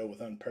good to go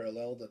with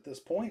Unparalleled at this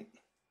point.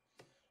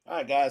 All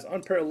right, guys,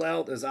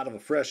 Unparalleled is out of a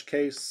fresh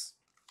case,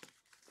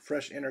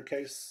 fresh inner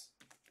case.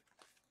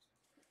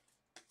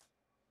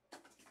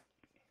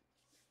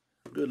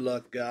 Good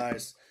luck,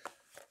 guys.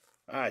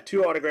 All right,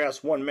 2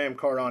 autographs, 1 mem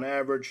card on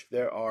average.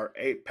 There are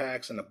 8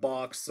 packs in a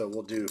box, so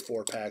we'll do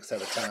 4 packs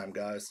at a time,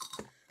 guys.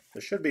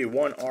 There should be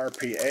 1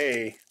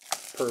 RPA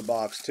per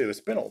box, too.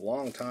 It's been a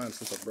long time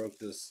since I broke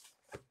this.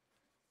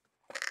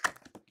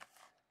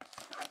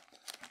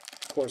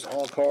 Of course,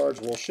 all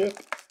cards will ship.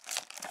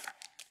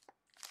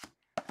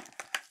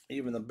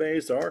 Even the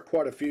base. There are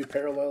quite a few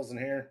parallels in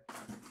here.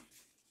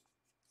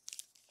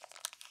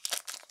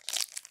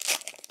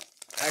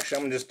 Actually,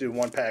 I'm going to just do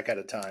 1 pack at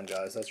a time,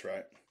 guys. That's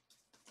right.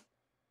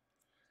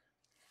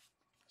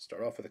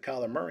 Start off with a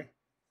Kyler Murray.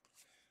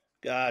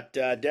 Got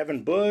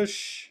Devin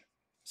Bush,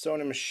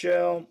 Sony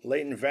Michel,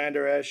 Leighton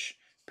Vander Esch,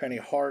 Penny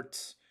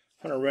Hart,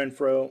 Hunter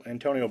Renfrow,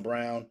 Antonio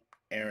Brown,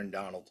 Aaron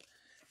Donald.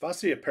 If I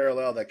see a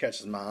parallel that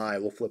catches my eye,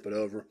 we'll flip it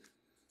over.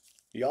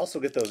 You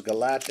also get those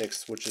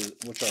Galactics, which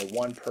are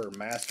 1 per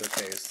master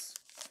case.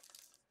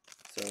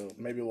 So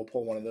maybe we'll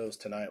pull one of those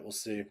tonight. We'll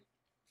see.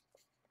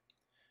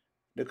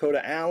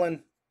 Dakota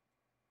Allen,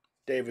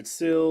 David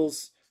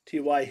Sills,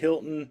 T.Y.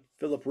 Hilton,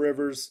 Phillip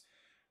Rivers,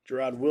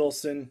 Gerard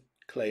Wilson,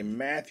 Clay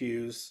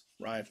Matthews,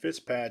 Ryan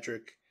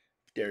Fitzpatrick,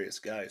 Darius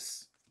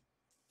Geis.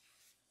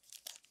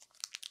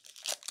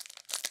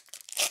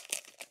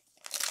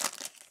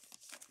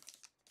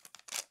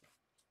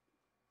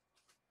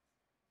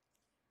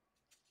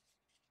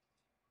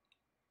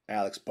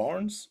 Alex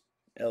Barnes,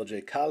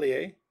 L.J.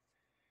 Collier,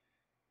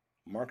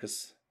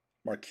 Marquise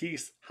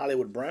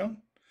Hollywood Brown,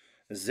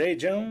 Zay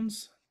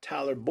Jones,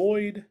 Tyler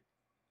Boyd,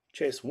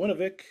 Chase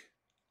Winovich,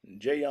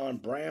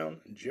 Jayon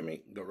Brown,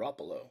 Jimmy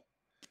Garoppolo.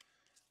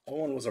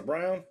 Owen was a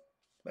Brown,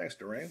 Thanks,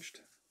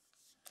 Deranged.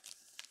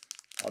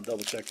 I'll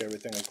double check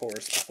everything, of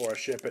course, before I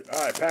ship it.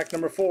 All right, pack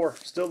number 4.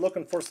 Still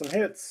looking for some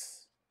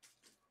hits.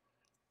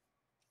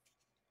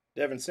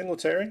 Devin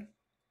Singletary.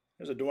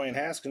 There's a Dwayne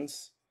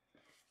Haskins.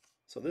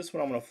 So this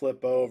one I'm going to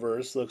flip over.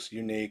 This looks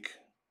unique.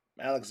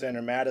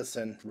 Alexander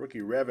Madison,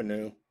 rookie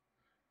revenue.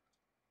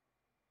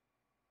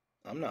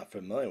 I'm not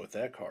familiar with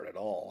that card at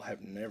all. I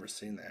have never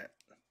seen that.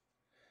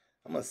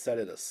 I'm going to set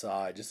it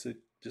aside just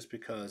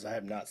because I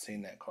have not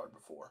seen that card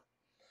before.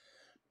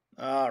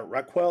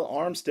 Raquel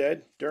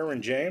Armstead,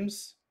 Derwin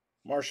James,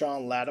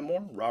 Marshawn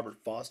Lattimore, Robert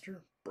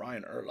Foster,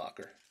 Brian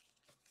Urlacher.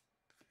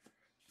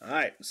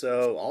 Alright,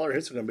 so all our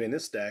hits are going to be in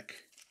this stack.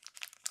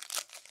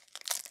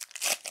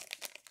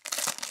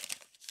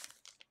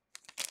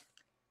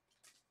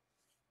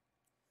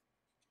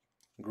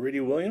 Greedy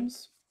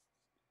Williams,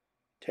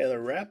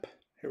 Taylor Rapp.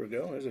 Here we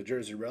go. There's a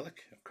jersey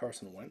relic of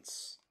Carson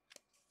Wentz.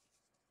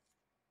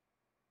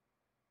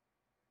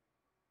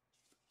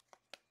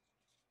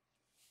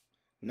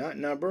 Not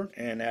numbered,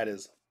 and that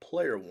is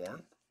player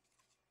worn.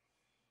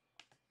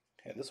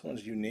 Okay, this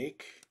one's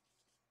unique.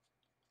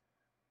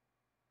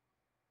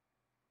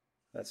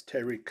 That's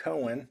Terry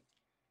Cohen.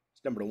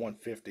 It's numbered to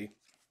 150.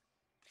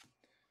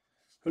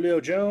 Julio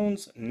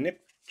Jones,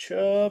 Nick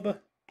Chubb,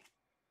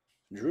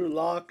 Drew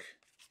Lock,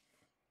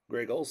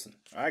 Greg Olsen.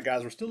 All right,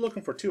 guys, we're still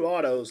looking for 2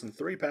 autos and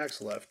 3 packs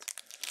left.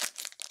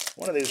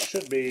 One of these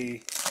should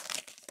be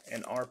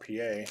an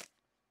RPA.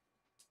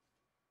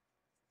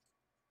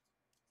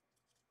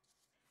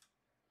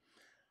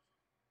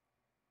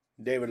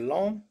 David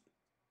Long,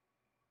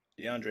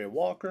 DeAndre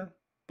Walker,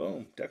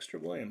 boom, Dexter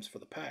Williams for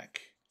the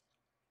pack.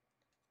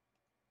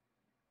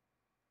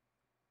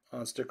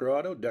 On sticker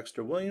auto,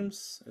 Dexter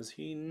Williams. Is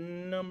he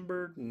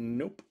numbered?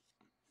 Nope.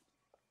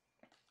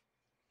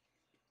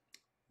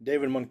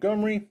 David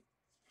Montgomery. You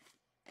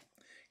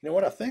know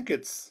what? I think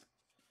it's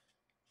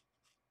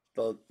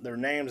their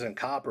names in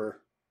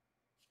copper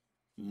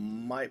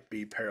might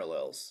be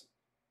parallels.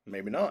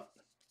 Maybe not.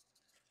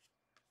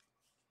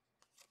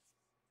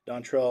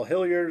 Dontrell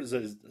Hilliard,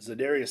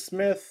 Zadarius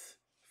Smith,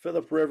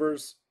 Phillip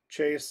Rivers,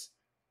 Chase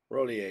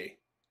Rolier.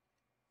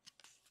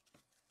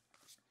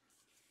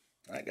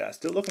 Alright, guys,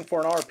 still looking for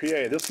an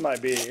RPA. This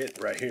might be it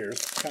right here.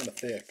 It's kind of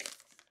thick.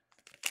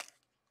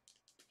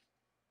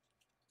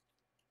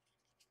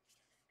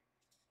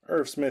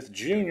 Irv Smith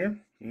Jr.,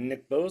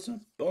 Nick Bosa.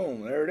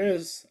 Boom, there it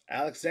is.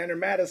 Alexander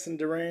Madison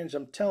deranged,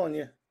 I'm telling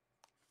you.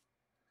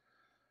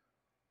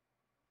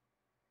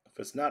 If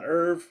it's not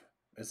Irv,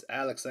 it's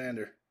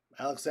Alexander.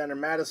 Alexander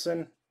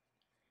Madison.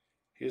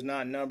 He's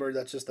not numbered.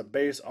 That's just a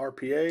base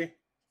RPA.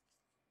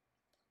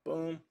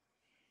 Boom.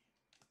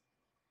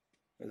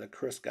 There's a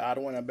Chris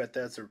Godwin. I bet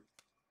that's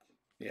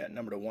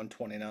number to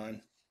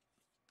 129.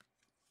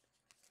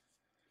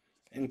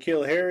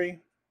 N'Keal Harry,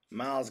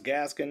 Myles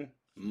Gaskin,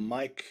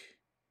 Mike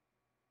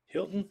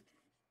Hilton,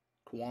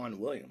 Quan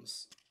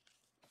Williams.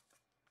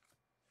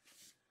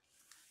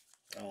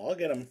 Oh, I'll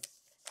get him.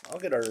 I'll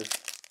get Irv.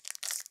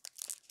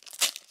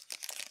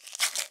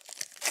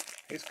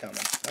 He's coming.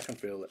 I can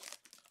feel it.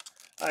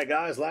 All right,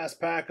 guys. Last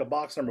pack of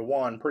box number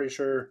 1. Pretty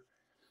sure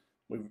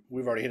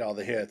we've already hit all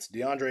the hits.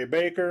 DeAndre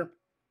Baker,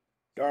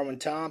 Darwin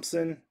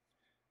Thompson.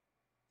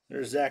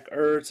 There's Zach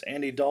Ertz,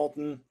 Andy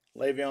Dalton,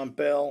 Le'Veon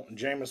Bell,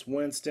 Jameis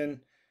Winston,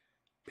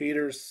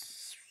 Peter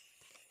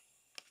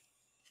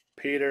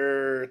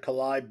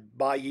Kalai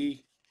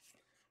Bayi,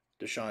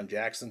 Deshaun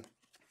Jackson.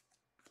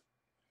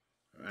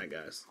 All right,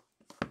 guys.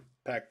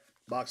 Pack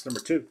box number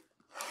 2.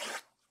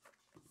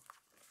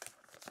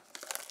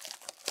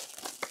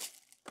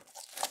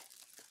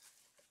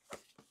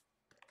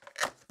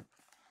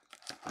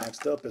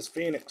 Next up is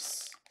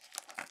Phoenix.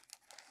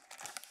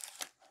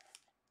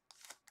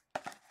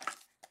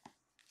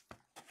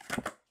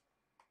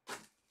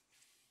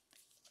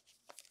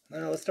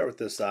 Now let's start with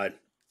this side.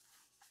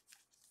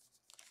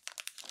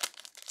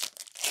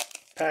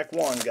 Pack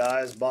 1,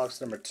 guys. Box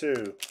number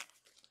 2.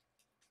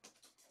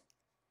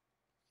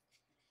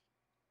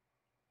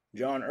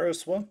 John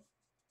Ursula,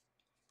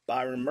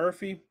 Byron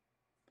Murphy,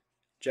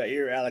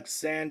 Jair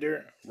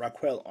Alexander,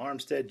 Raquel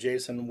Armstead,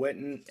 Jason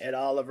Witten, Ed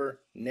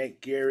Oliver,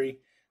 Nate Gary,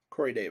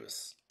 Corey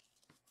Davis.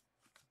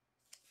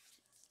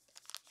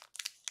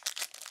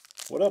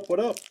 What up,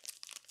 what up?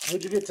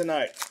 Who'd you get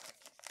tonight?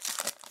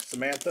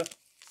 Samantha?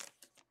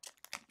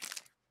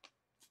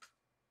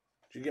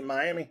 Did you get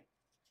Miami?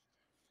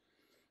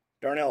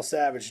 Darnell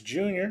Savage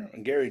Jr.,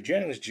 Gary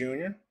Jennings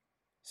Jr.,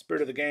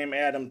 Spirit of the Game,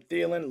 Adam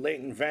Thielen,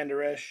 Leighton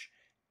Vander Esch,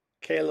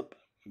 Caleb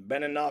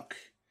Beninock,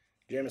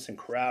 Jamison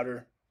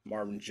Crowder,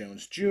 Marvin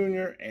Jones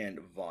Jr., and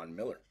Von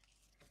Miller.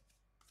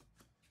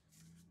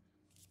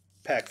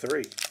 Pack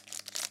 3.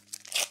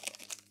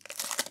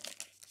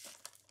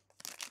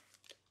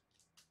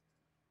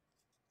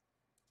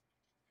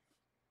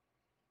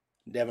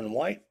 Devin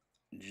White,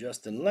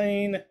 Justin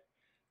Lane,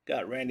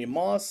 got Randy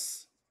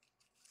Moss,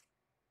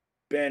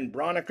 Ben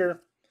Broniker,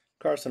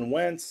 Carson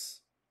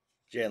Wentz,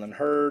 Jalen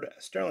Hurd,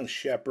 Sterling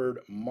Shepard,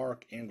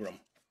 Mark Ingram.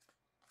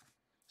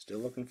 Still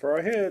looking for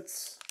our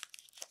hits.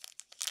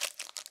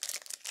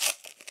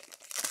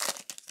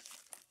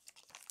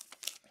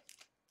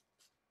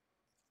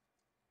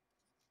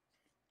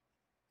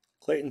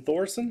 Clayton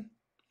Thorson,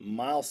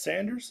 Miles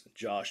Sanders,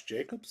 Josh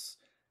Jacobs,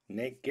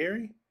 Nate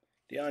Gary,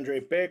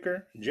 DeAndre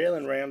Baker,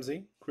 Jalen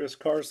Ramsey, Chris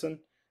Carson,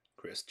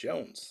 Chris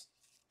Jones.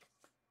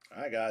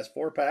 Alright guys,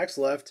 4 packs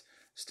left.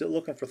 Still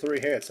looking for 3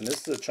 hits, and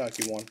this is a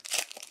chunky one.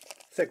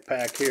 Thick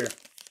pack here.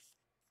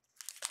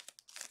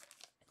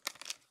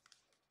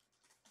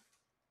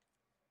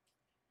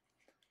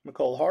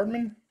 McCole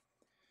Hardman,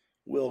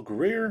 Will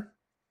Greer,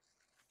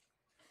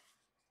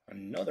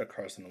 another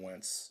Carson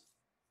Wentz.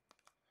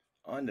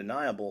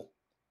 Undeniable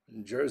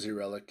jersey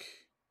relic.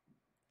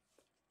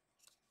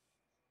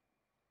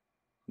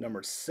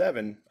 Number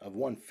 7 of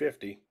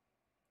 150.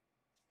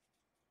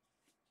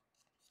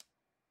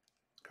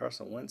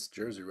 Carson Wentz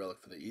jersey relic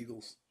for the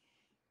Eagles.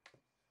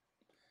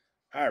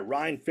 All right,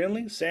 Ryan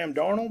Finley, Sam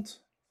Darnold,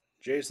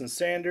 Jason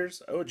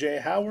Sanders,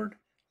 O.J. Howard,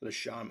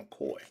 LaShawn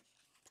McCoy.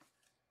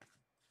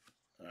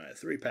 All right,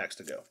 3 packs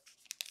to go.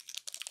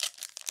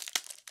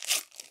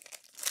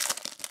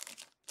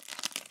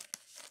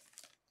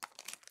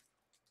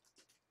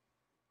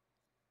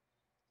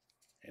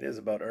 It is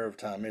about Irv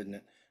time, isn't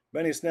it?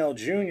 Benny Snell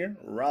Jr.,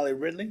 Riley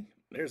Ridley.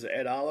 There's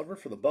Ed Oliver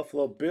for the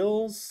Buffalo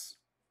Bills.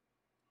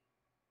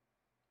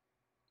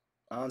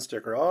 On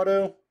sticker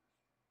auto.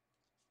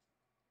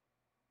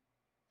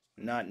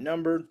 Not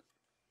numbered.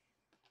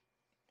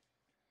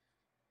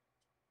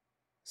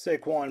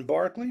 Saquon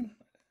Barkley,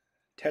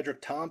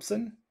 Tedrick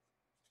Thompson,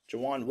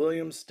 Jawan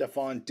Williams,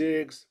 Stephon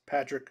Diggs,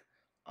 Patrick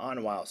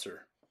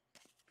Onweiser.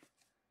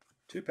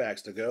 2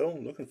 packs to go.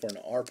 Looking for an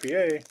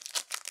RPA.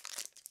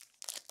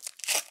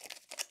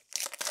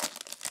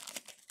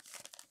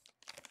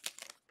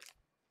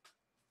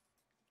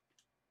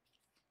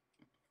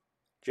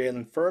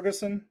 Jalen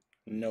Ferguson,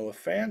 Noah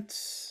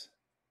Fant.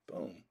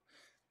 Boom.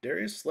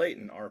 Darius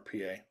Slayton,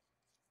 RPA.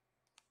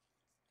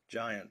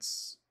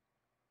 Giants.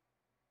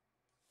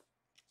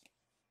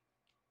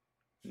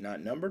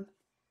 Not numbered.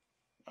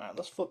 All right,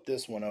 let's flip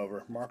this one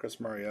over. Marcus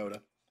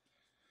Mariota.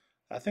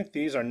 I think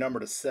these are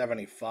numbered to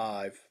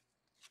 75.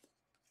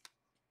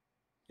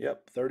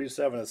 Yep,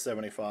 37 to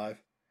 75.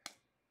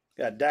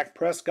 Got Dak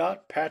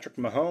Prescott, Patrick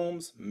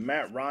Mahomes,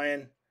 Matt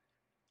Ryan,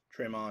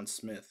 Tremon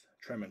Smith.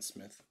 All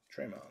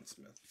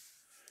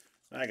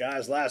right,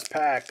 guys, last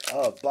pack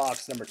of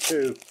box number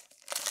 2.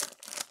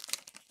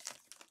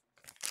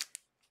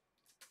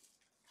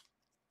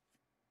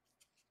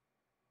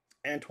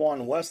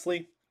 Antoine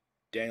Wesley,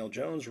 Daniel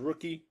Jones,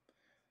 rookie.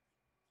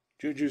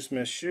 Juju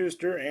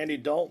Smith-Schuster, Andy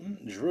Dalton,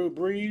 Drew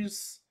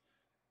Brees,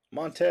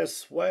 Montez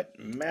Sweat,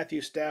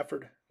 Matthew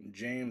Stafford,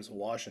 James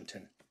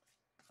Washington.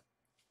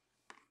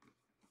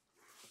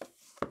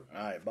 All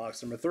right,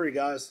 box number 3,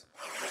 guys.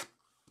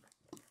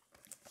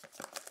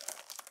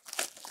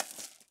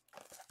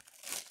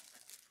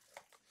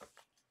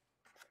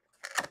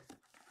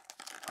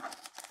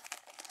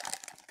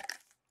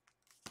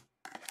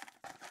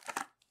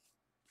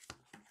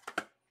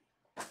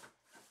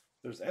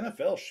 There's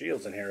NFL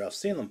shields in here. I've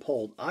seen them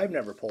pulled. I've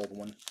never pulled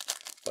one,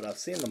 but I've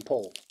seen them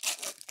pulled.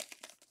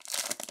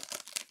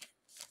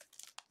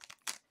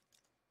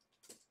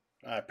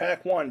 All right,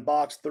 pack 1,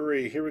 box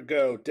 3. Here we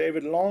go.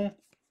 David Long,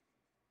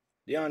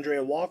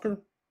 DeAndre Walker,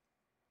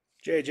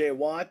 J.J.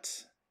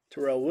 Watt,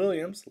 Terrell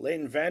Williams,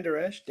 Leighton Vander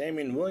Esch,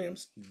 Damian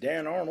Williams,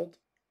 Dan Arnold,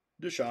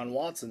 Deshaun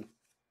Watson.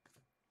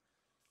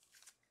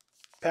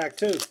 Pack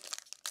 2.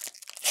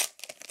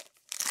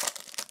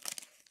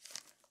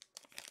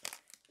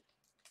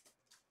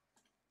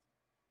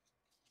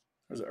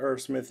 There's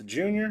Irv Smith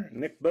Jr.,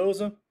 Nick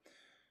Bosa,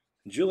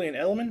 Julian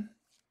Edelman,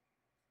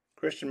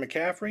 Christian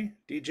McCaffrey,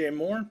 DJ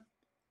Moore,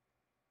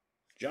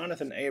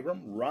 Jonathan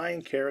Abram,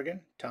 Ryan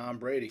Kerrigan, Tom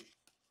Brady.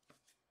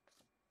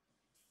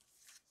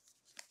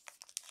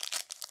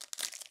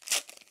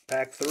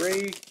 Pack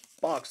 3,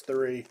 box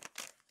 3.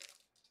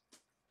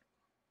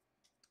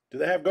 Do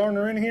they have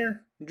Gardner in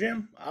here,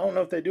 Jim? I don't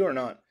know if they do or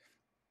not.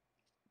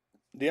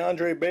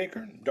 DeAndre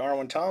Baker,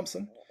 Darwin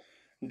Thompson,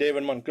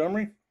 David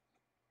Montgomery,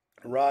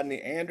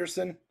 Rodney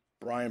Anderson,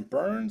 Brian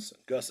Burns,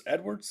 Gus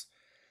Edwards,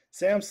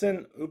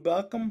 Samson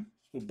Ubukam,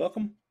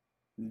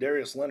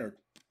 Darius Leonard.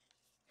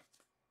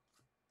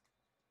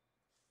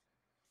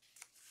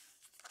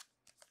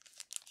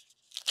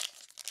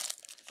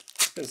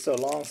 It's been so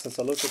long since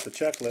I looked at the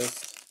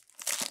checklist.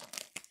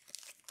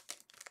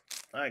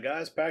 Alright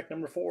guys, pack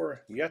number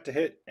 4. You got to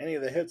hit any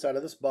of the hits out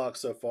of this box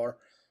so far.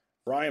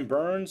 Brian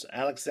Burns,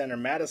 Alexander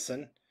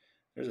Madison.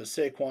 There's a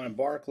Saquon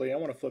Barkley. I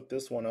want to flip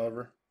this one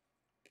over.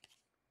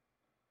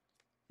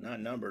 Not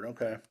numbered,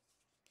 okay.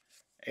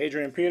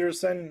 Adrian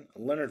Peterson,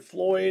 Leonard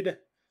Floyd,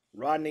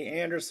 Rodney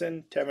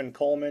Anderson, Tevin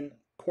Coleman,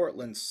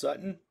 Cortland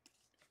Sutton.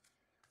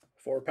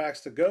 4 packs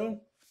to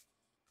go.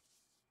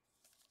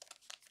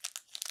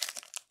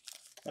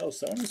 Oh,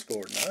 Sony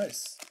scored.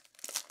 Nice.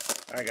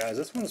 Alright guys,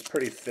 this one's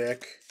pretty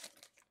thick.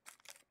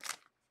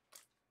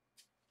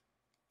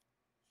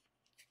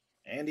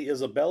 Andy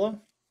Isabella,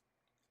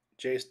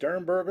 Jay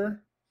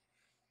Sternberger,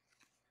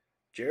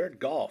 Jared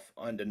Goff,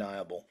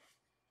 undeniable.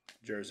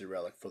 Jersey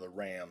relic for the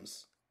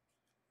Rams.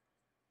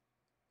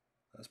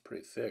 That's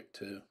pretty thick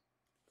too.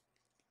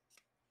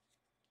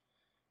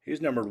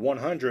 He's numbered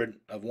 100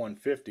 of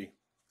 150.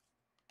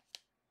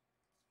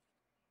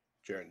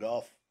 Jared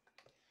Goff.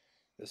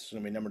 This is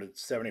going to be numbered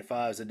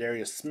 75.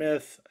 Zadarius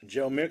Smith,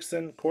 Joe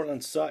Mixon,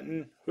 Cortland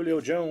Sutton,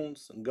 Julio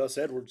Jones, and Gus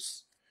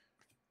Edwards.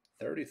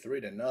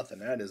 33-0.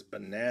 That is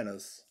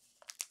bananas.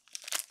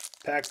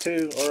 Pack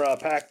 2 or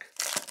pack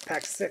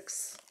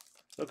 6.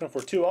 Looking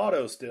for 2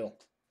 autos still.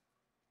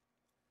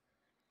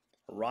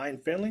 Ryan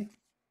Finley,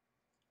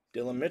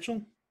 Dylan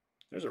Mitchell.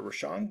 There's a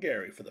Rashawn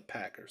Gary for the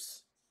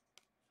Packers.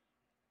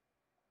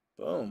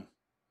 Boom.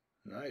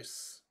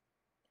 Nice.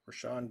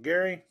 Rashawn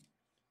Gary.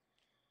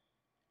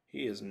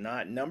 He is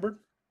not numbered.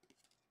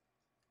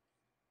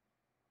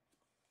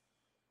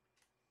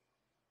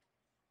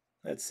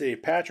 Let's see.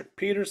 Patrick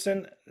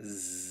Peterson,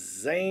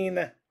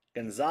 Zane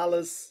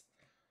Gonzalez,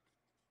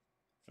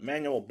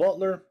 Emmanuel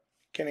Butler,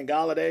 Kenny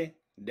Galladay,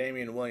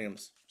 Damian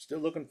Williams. Still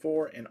looking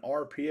for an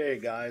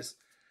RPA, guys.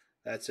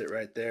 That's it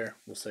right there.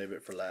 We'll save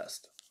it for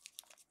last.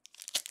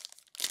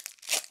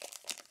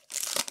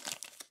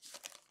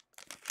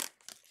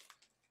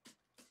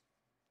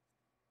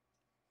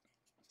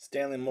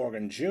 Stanley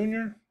Morgan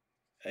Jr.,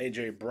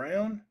 A.J.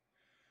 Brown,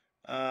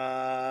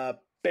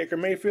 Baker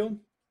Mayfield,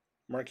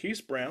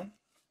 Marquise Brown,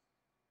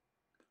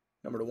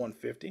 number to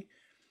 150,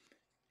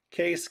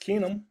 Case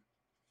Keenum,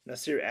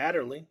 Nasir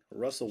Adderley,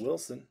 Russell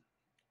Wilson,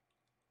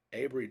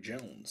 Avery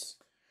Jones.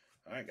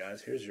 All right,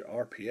 guys, here's your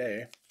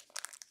RPA.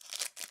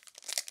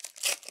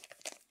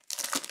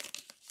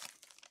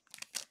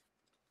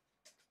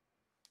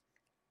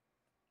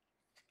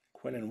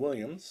 Quinnen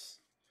Williams,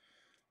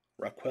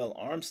 Raquel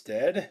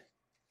Armstead,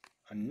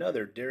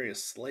 another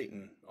Darius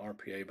Slayton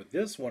RPA, but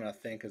this one I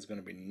think is going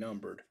to be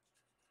numbered.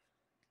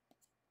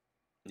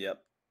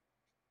 Yep.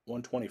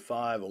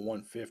 125 and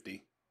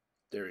 150.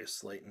 Darius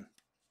Slayton,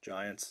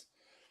 Giants.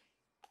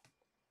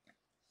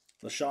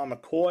 LaShawn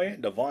McCoy,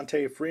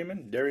 Devontae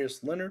Freeman,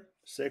 Darius Leonard,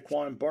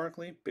 Saquon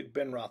Barkley, Big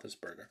Ben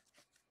Roethlisberger.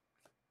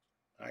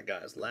 All right,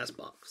 guys, last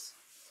box.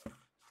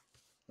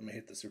 Let me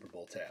hit the Super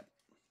Bowl tab.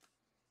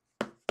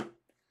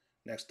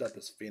 Next up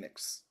is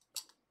Phoenix.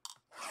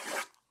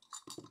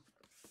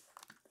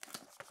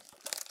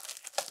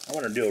 I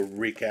want to do a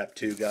recap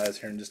too, guys,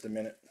 here in just a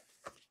minute.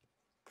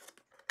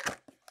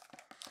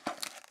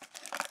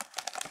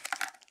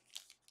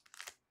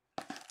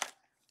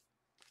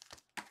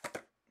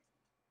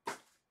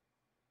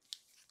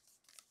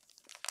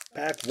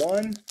 Pack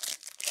 1,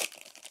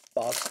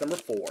 box number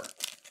 4.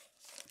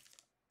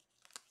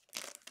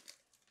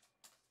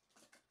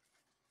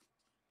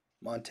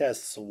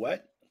 Montez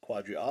Sweat,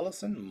 Quadri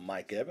Allison,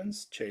 Mike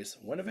Evans, Chase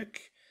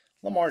Winovich,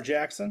 Lamar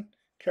Jackson,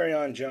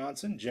 Kerryon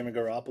Johnson, Jimmy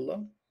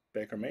Garoppolo,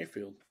 Baker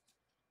Mayfield.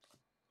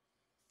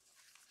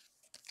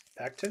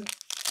 Pack 2.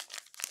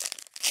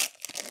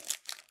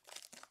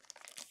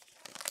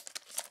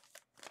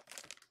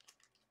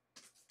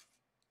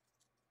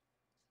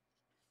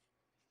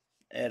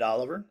 Ed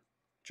Oliver,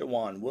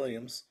 Jawan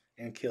Williams,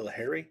 and Kill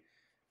Harry,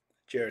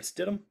 Jarrett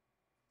Stidham,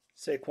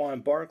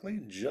 Saquon Barkley,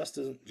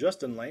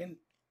 Justin Lane,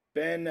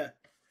 Ben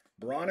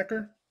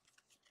Broniker,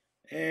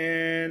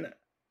 and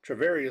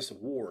Travarius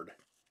Ward.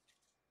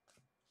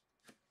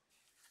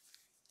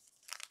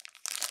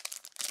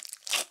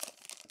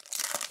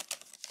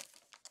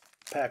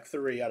 Pack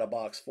 3 out of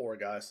box 4,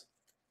 guys.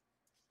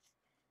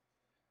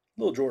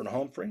 Lil Jordan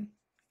Humphrey,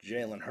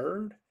 Jalen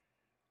Hurd,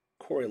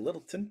 Corey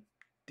Littleton,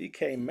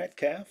 DK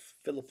Metcalf,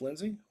 Phillip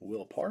Lindsay,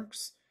 Will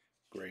Parks,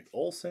 Greg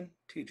Olsen,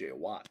 TJ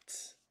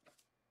Watt.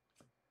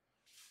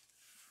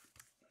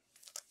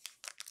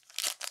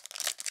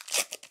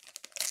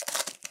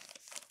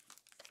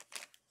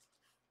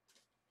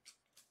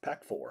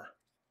 Pack 4.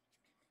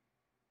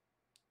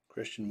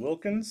 Christian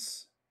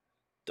Wilkins,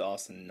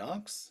 Dawson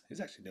Knox.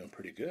 He's actually doing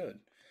pretty good.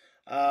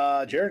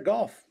 Jared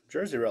Goff,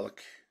 Jersey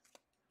Relic.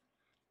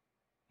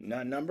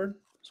 Not numbered.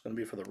 It's going to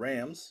be for the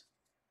Rams.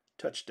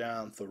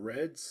 Touchdown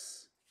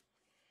Threads.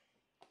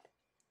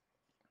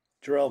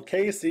 Jarrell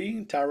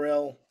Casey,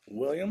 Tyrell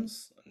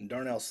Williams,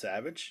 Darnell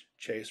Savage,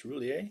 Chase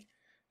Roulier,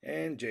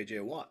 and J.J.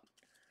 Watt.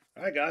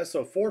 All right, guys,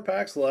 so 4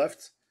 packs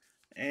left,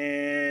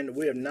 and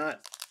we have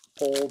not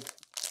pulled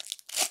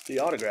the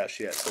autographs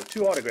yet. So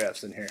 2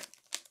 autographs in here.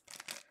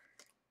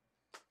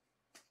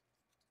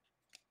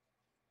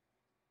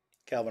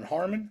 Calvin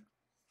Harmon,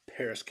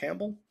 Paris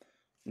Campbell,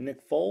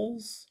 Nick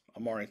Foles,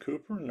 Amari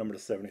Cooper, number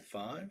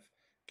 75,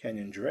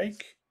 Kenyon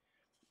Drake,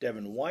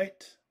 Devin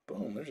White.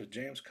 Boom, there's a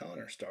James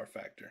Conner Star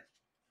Factor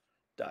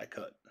die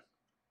cut.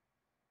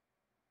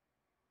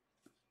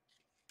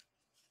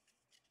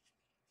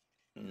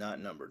 Not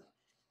numbered.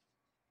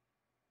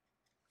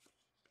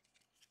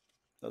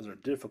 Those are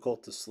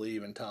difficult to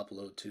sleeve and top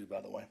load too,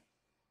 by the way.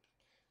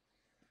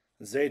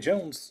 Zay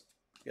Jones,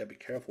 you gotta be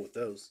careful with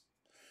those.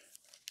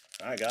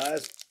 All right,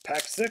 guys,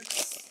 pack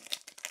 6.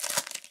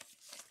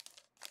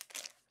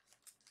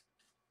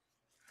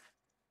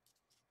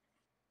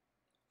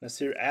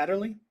 Nasir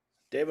Adderley,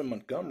 David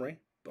Montgomery,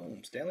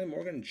 boom, Stanley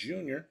Morgan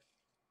Jr.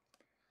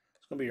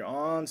 It's going to be your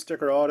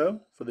on-sticker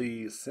auto for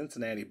the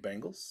Cincinnati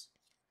Bengals.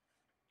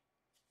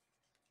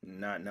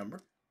 Not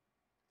numbered.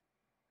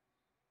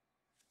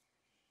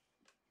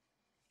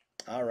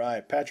 All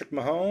right, Patrick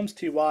Mahomes,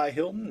 T.Y.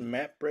 Hilton,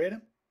 Matt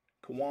Breida,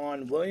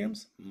 Kwan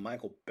Williams,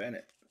 Michael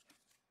Bennett.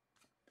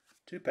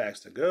 2 packs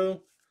to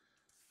go.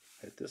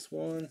 Hit this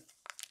one.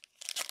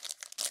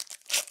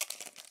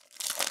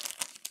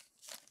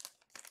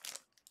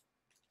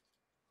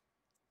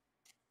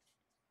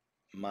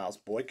 Miles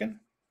Boykin,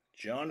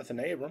 Jonathan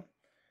Abram,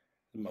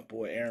 my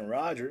boy Aaron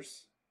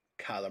Rodgers,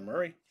 Kyler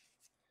Murray,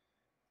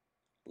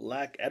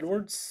 Lack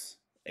Edwards,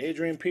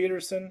 Adrian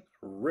Peterson,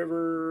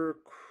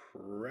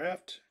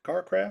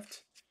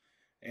 Carcraft,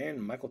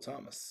 and Michael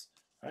Thomas.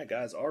 All right,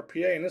 guys,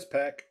 RPA in this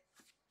pack.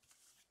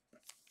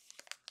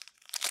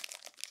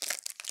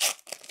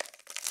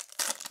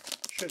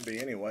 Should be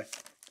anyway.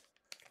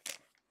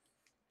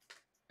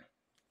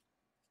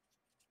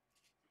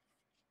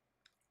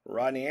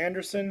 Rodney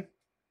Anderson,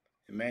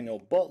 Emmanuel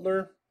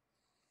Butler,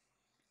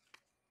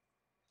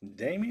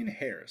 Damian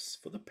Harris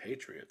for the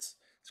Patriots.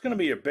 It's going to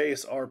be your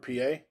base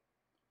RPA.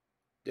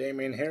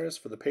 Damian Harris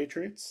for the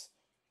Patriots.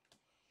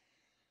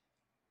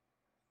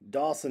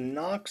 Dawson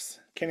Knox,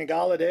 Kenny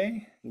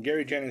Galladay,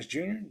 Gary Jennings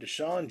Jr.,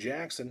 Deshaun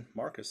Jackson,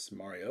 Marcus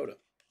Mariota.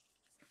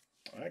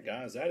 All right,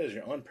 guys, that is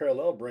your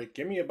unparalleled break.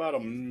 Give me about a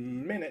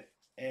minute,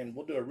 and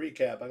we'll do a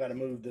recap. I got to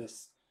move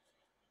this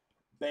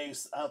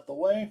base out the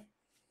way.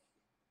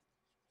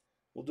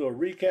 We'll do a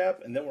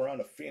recap, and then we're on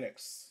to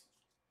Phoenix.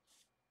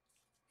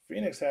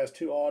 Phoenix has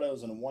 2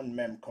 autos and 1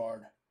 mem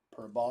card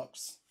per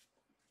box.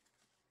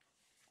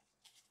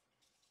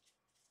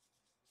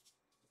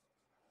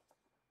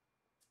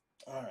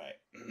 All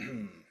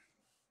right.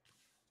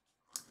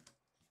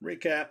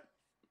 Recap.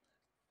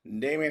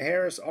 Damian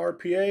Harris,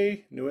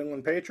 RPA, New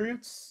England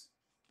Patriots.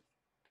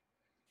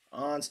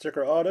 On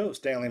sticker auto,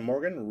 Stanley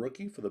Morgan,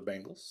 rookie for the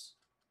Bengals.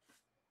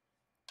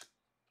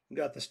 We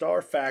got the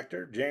star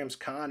factor, James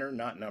Conner,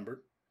 not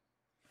numbered,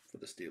 for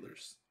the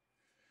Steelers.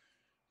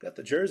 Got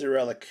the jersey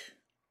relic,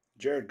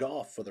 Jared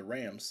Goff for the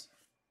Rams.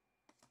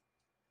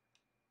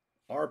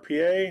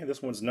 RPA,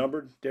 this one's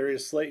numbered,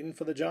 Darius Slayton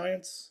for the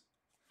Giants.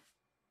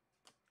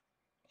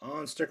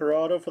 On sticker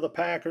auto for the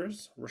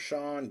Packers,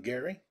 Rashawn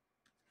Gary.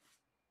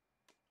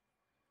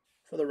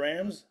 For the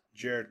Rams,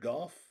 Jared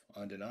Goff,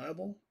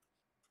 undeniable,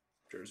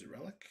 jersey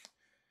relic.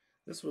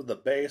 This was the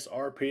base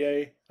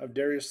RPA of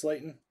Darius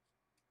Slayton.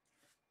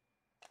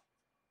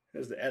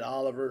 Here's the Ed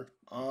Oliver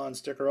on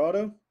sticker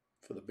auto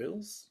for the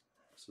Bills.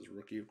 This is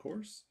rookie, of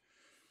course.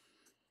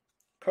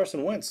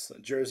 Carson Wentz,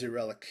 jersey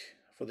relic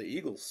for the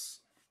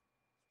Eagles.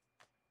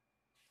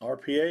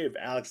 RPA of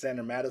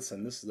Alexander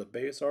Mattison. This is the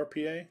base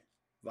RPA,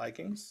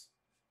 Vikings.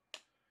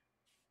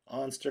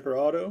 On sticker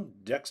auto,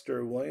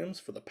 Dexter Williams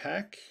for the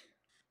Pack.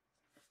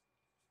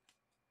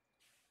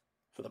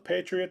 For the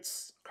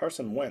Patriots,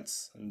 Carson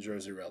Wentz and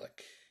jersey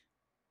relic.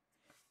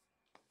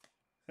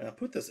 And I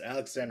put this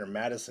Alexander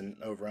Mattison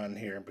over on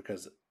here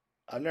because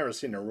I've never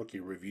seen a rookie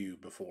review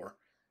before.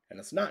 And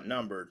it's not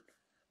numbered.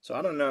 So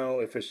I don't know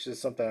if it's just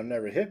something I've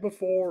never hit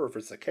before or if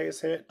it's a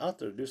case hit. I'll have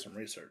to do some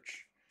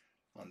research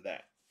on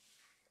that.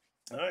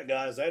 All right,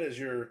 guys, that is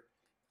your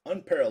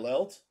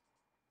unparalleled.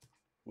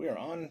 We are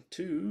on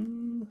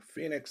to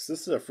Phoenix.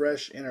 This is a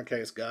fresh inner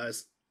case,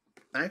 guys.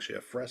 Actually,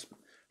 a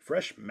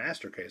fresh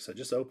master case. I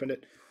just opened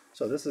it.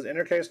 So this is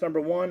inner case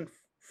number 1.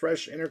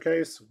 Fresh inner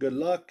case. Good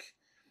luck.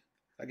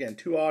 Again,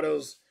 2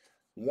 autos,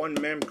 1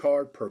 mem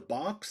card per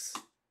box,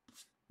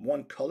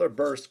 1 color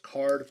burst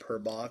card per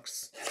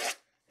box,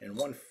 and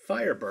 1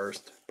 fire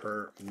burst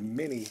per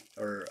mini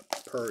or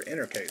per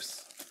inner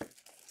case.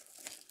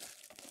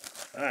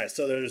 All right,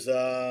 so there's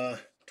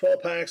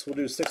 12 packs. We'll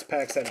do 6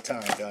 packs at a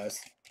time, guys.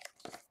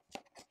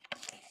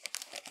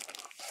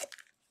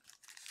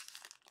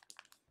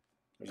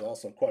 There's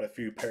also quite a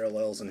few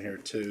parallels in here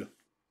too.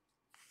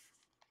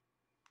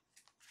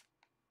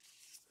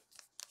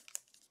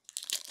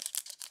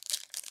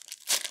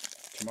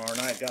 Tomorrow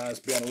night, guys,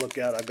 be on the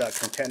lookout. I've got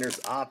Contenders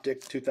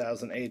Optic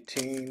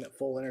 2018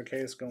 full inner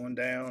case going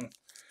down.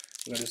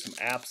 We're going to do some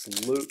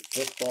absolute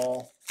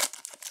football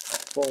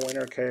full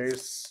inner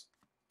case.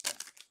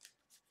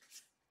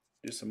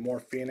 Do some more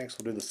Phoenix.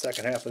 We'll do the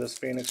second half of this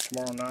Phoenix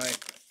tomorrow night.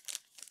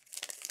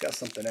 Got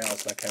something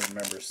else I can't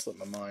remember. It slipped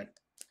my mind.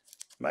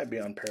 Might be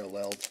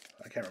Unparalleled.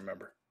 I can't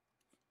remember.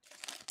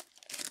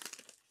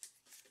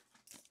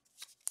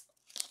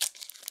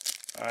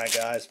 All right,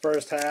 guys.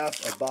 First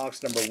half of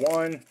box number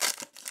 1.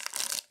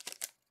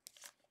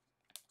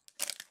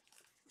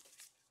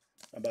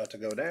 About to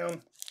go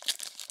down.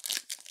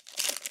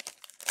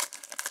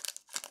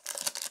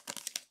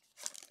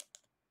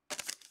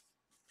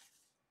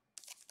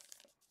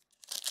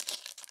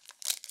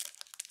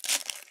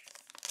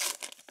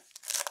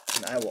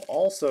 And I will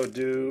also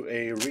do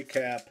a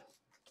recap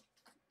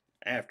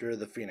after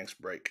the Phoenix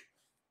break.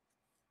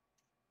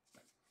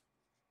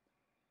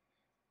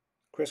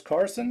 Chris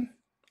Carson,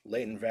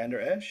 Leighton Vander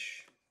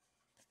Esch,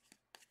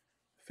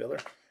 filler.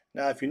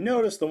 Now, if you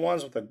notice the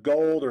ones with the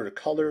gold or the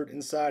colored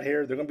inside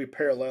here, they're going to be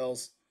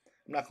parallels.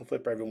 I'm not going to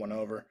flip everyone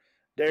over.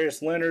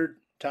 Darius Leonard,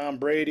 Tom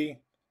Brady,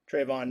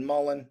 Trayvon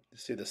Mullen. You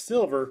see the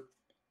silver.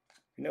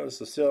 If you notice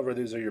the silver,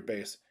 these are your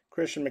base.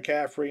 Christian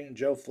McCaffrey,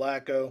 Joe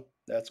Flacco.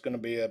 That's going to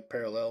be a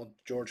parallel.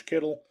 George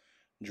Kittle,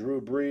 Drew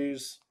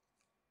Brees.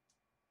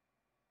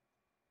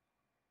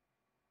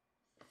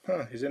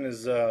 Huh, he's in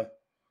his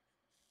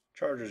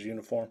Chargers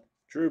uniform.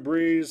 Drew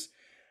Brees,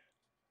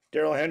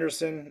 Darrell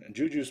Henderson,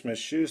 Juju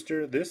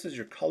Smith-Schuster. This is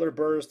your color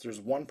burst.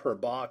 There's one per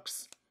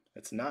box.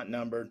 It's not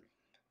numbered.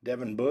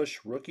 Devin Bush,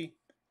 rookie.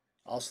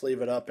 I'll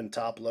sleeve it up and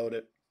top load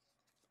it.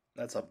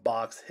 That's a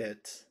box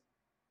hit.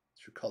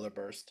 It's your color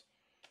burst.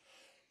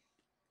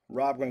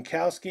 Rob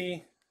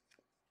Gronkowski.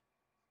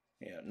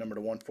 Yeah, number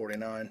to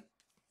 149.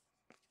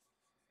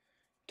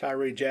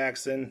 Tyree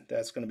Jackson.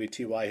 That's going to be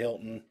T.Y.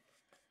 Hilton.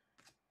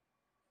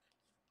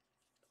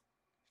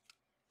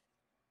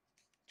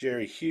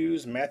 Jerry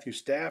Hughes, Matthew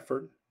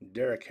Stafford,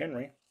 Derrick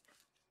Henry.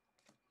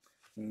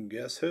 And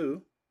guess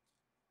who?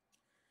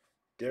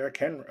 Derrick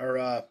Henry,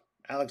 or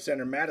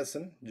Alexander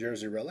Madison,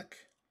 jersey relic.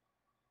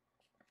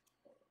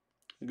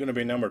 Going to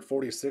be numbered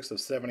 46 of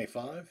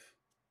 75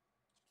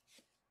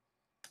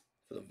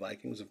 for the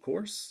Vikings, of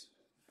course.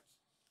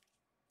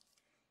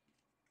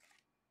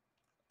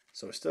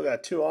 So we still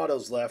got 2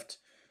 autos left.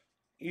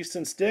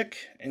 Easton Stick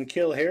and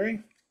Kill Harry.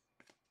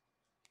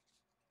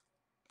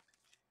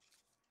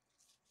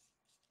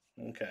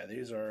 Okay,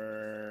 these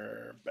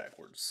are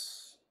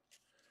backwards.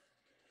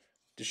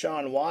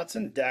 Deshaun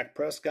Watson, Dak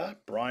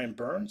Prescott, Brian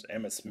Burns,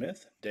 Emmitt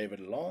Smith, David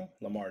Long,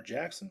 Lamar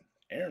Jackson,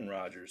 Aaron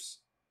Rodgers,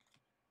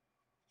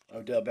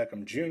 Odell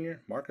Beckham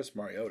Jr., Marcus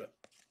Mariota.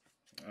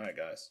 All right,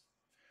 guys.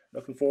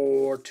 Looking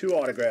for 2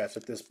 autographs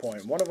at this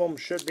point. One of them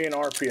should be an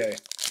RPA.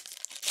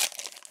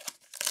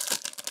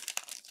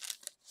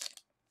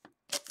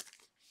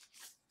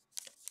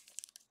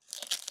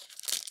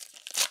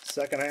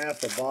 Second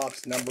half of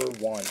box number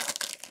 1.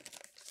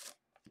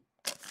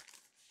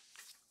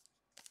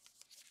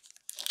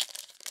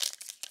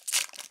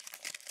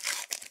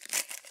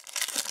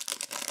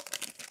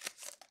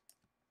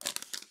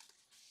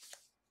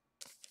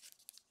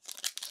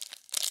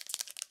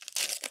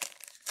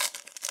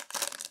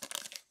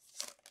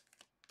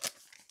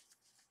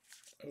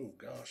 Oh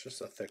gosh, this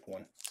is a thick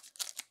one.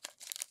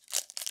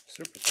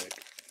 Super thick.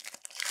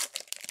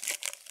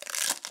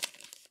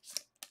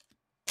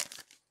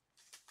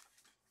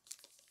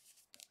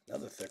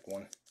 Another thick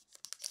one.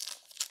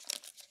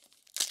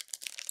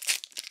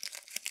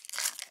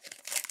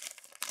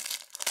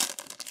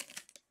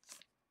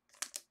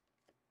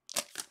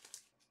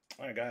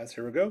 Alright guys,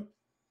 here we go.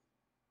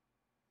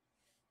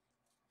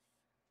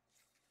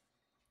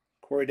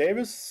 Corey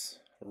Davis,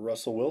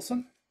 Russell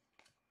Wilson.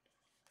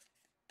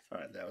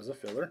 Alright, that was a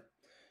filler.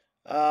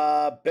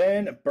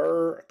 Ben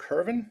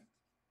Burr-Kirven,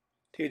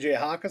 TJ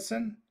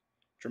Hawkinson,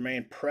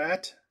 Jermaine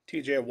Pratt,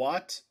 TJ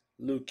Watt,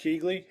 Luke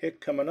Kuechly,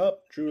 hit coming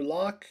up, Drew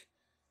Lock.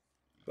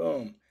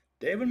 Boom.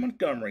 David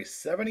Montgomery,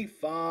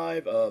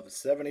 75 of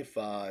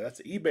 75.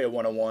 That's eBay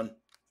 101.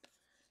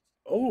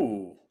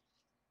 Oh.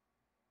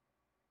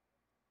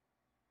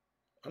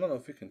 I don't know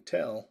if you can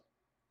tell.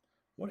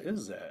 What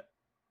is that?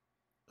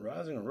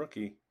 Rising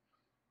rookie.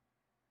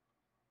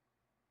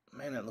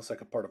 Man, that looks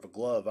like a part of a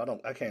glove.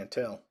 I can't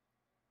tell.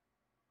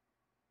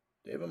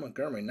 David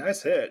Montgomery,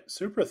 nice hit.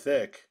 Super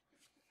thick.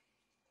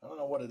 I don't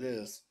know what it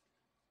is.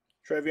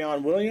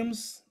 Trevion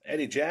Williams,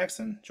 Eddie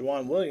Jackson,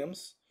 Juwan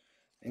Williams,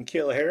 and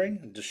N'Keal Harry,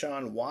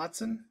 Deshaun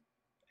Watson,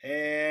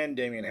 and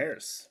Damian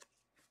Harris.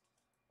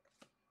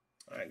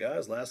 All right,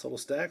 guys, last little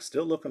stack.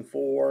 Still looking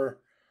for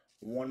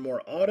one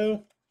more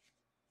auto.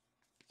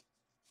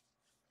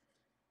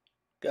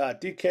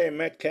 Got DK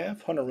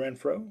Metcalf, Hunter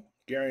Renfrow,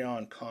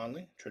 Garyon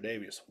Conley,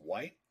 Tre'Davious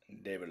White,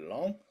 David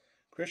Long,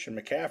 Christian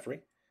McCaffrey,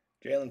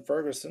 Jalen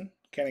Ferguson,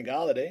 Kenny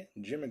Golladay,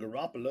 Jimmy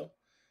Garoppolo,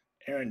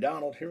 Aaron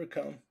Donald. Here we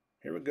come.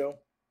 Here we go.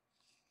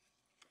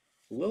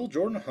 Lil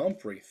Jordan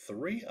Humphrey,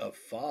 3 of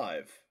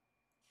 5.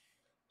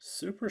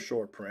 Super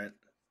short print.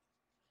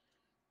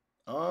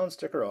 On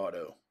sticker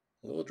auto.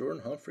 Lil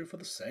Jordan Humphrey for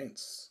the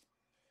Saints.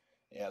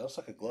 Yeah, looks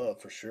like a glove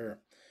for sure.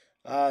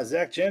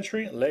 Zach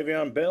Gentry,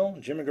 Le'Veon Bell,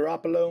 Jimmy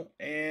Garoppolo,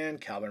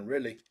 and Calvin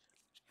Ridley.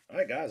 All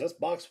right, guys, that's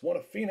box 1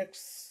 of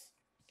Phoenix.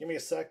 Give me a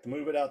sec to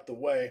move it out the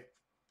way.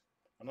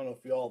 I don't know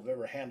if y'all have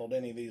ever handled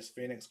any of these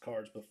Phoenix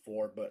cards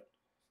before, but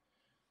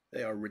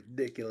they are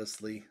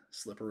ridiculously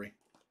slippery.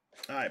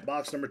 All right,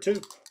 box number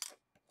 2.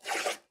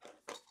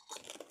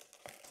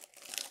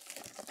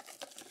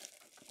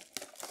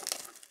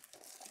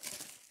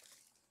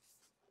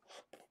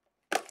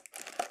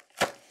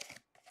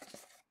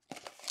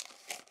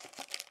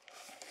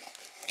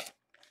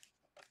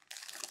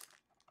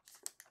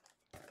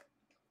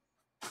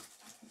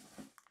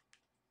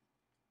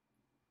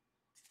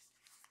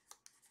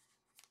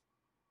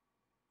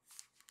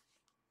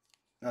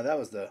 Now that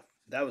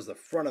was the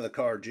front of the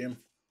card, Jim.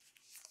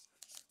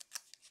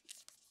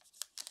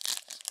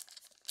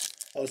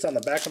 Oh, it's on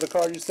the back of the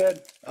card, you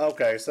said?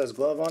 Okay, it says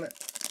glove on it.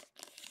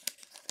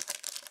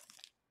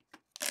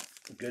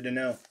 Good to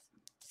know.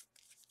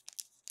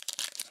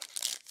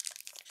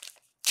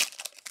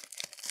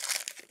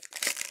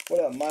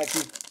 What up, Mikey?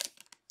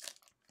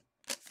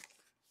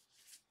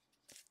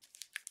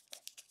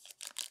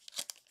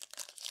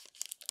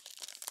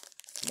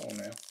 Come on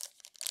now.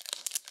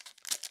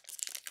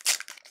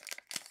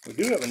 We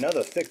do have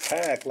another thick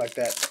pack like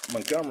that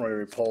Montgomery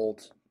we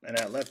pulled and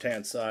that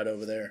left-hand side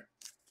over there.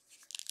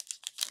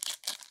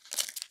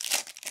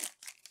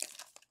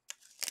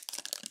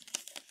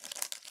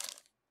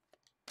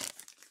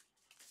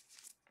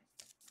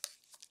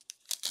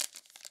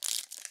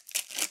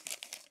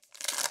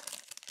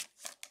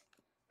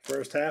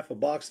 First half of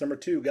box number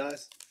 2,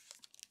 guys.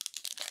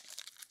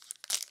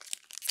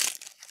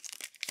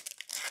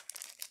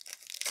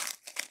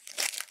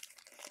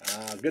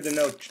 Good to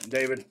know,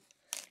 David.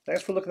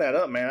 Thanks for looking that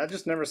up, man. I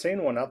just never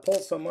seen one. I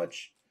pulled so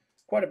much,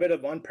 quite a bit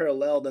of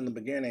Unparalleled in the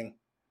beginning.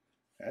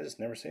 I just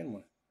never seen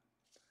one.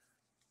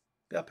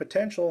 Got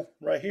potential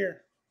right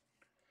here.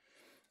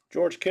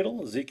 George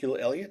Kittle, Ezekiel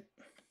Elliott.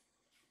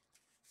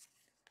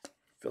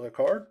 Filler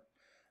card.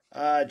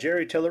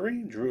 Jerry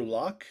Tillery, Drew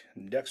Lock,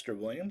 Dexter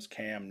Williams,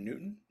 Cam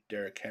Newton,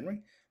 Derrick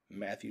Henry,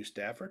 Matthew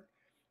Stafford,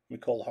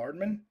 Mecole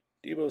Hardman,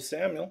 Deebo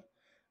Samuel,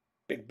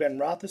 Big Ben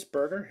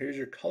Roethlisberger. Here's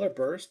your color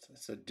burst.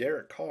 It's a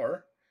Derek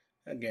Carr.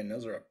 Again,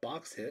 those are a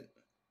box hit,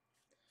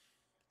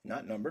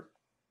 not numbered.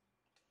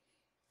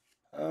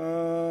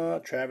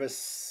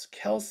 Travis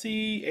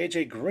Kelce,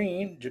 AJ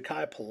Green,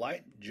 Ja'Kai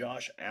Polite,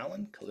 Josh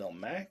Allen, Khalil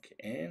Mack,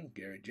 and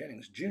Gary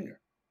Jennings Jr.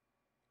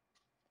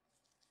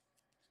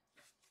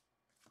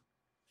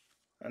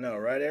 I know,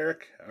 right,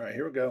 Eric? All right,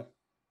 here we go.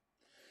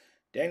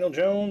 Daniel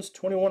Jones,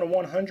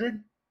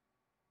 21/100.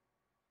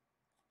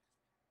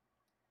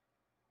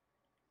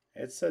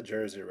 It's a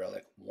jersey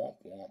relic.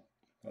 Womp womp.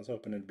 I was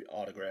hoping it'd be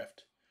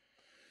autographed.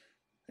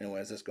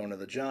 Anyways, let's go into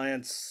the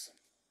Giants.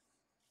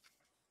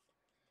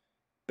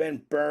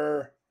 Ben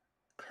Burr,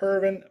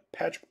 Curvin,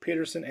 Patrick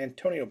Peterson,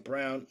 Antonio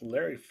Brown,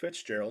 Larry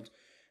Fitzgerald,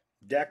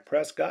 Dak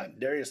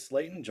Prescott, Darius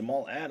Slayton,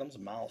 Jamal Adams,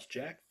 Miles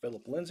Jack,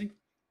 Philip Lindsay,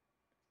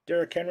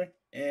 Derrick Henry,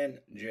 and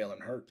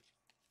Jalen Hurts.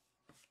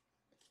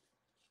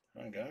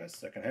 All right, guys,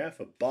 second half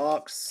of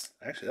box.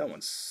 Actually, that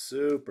one's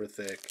super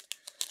thick.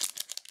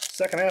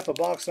 Second half of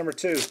box number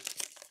 2. This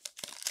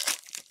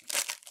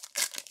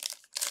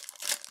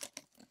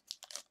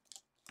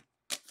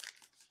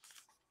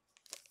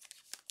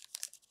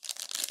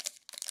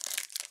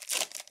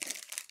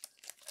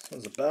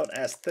one's about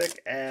as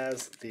thick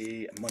as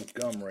the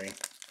Montgomery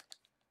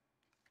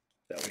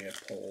that we had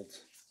pulled.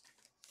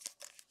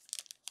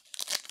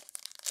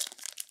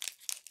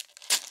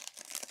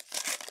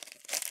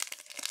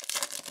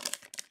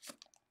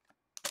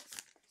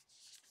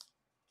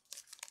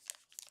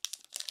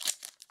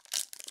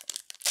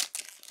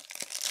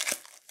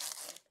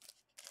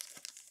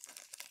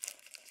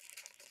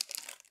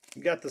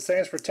 You got the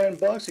Saints for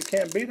 $10. You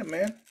can't beat them,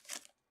 man.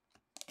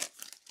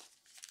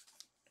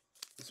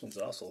 This one's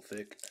also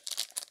thick.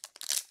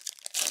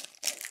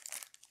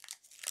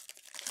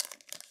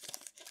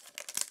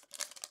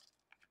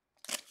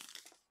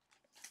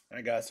 All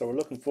right, guys, so we're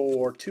looking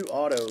for 2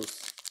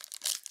 autos.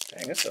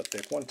 Dang, it's a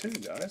thick one too,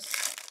 guys.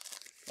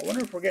 I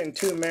wonder if we're getting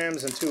 2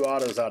 Mams and 2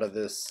 autos out of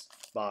this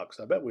box.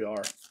 I bet we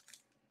are.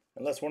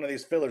 Unless one of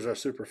these fillers are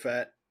super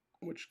fat,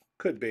 which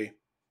could be.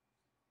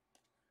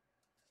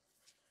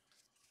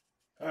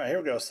 All right, here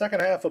we go.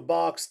 Second half of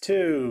box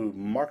 2.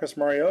 Marcus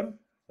Mariota,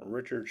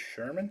 Richard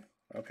Sherman.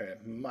 Okay,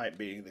 might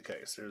be the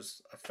case.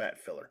 There's a fat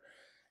filler.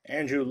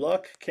 Andrew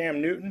Luck,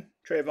 Cam Newton,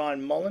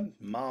 Trayvon Mullen,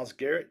 Myles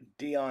Garrett,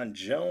 Deion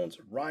Jones,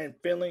 Ryan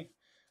Finley.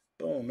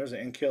 Boom, there's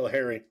an N'Keal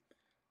Harry.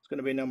 It's going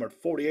to be numbered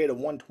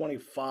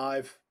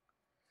 48/125.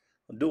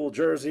 A dual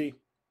jersey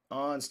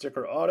on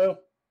sticker auto.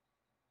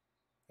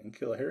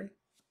 N'Keal Harry.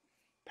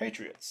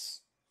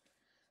 Patriots.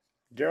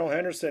 Darrell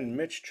Henderson,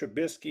 Mitch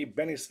Trubisky,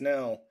 Benny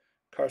Snell,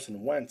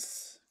 Carson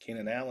Wentz,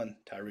 Keenan Allen,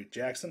 Tyreek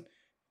Jackson,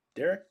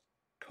 Derek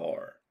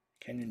Carr,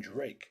 Kenyon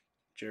Drake,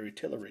 Jerry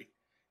Tillery,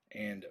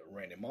 and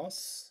Randy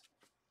Moss.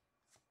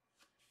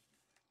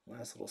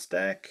 Last little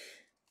stack.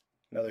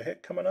 Another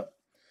hit coming up.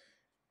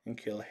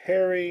 N'Keal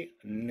Harry,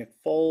 Nick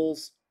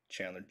Foles,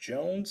 Chandler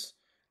Jones,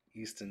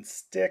 Easton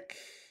Stick,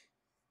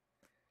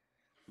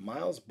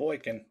 Miles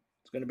Boykin.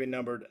 It's going to be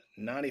numbered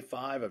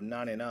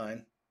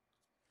 95/99.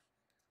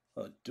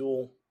 A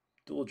dual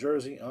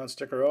jersey on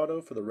sticker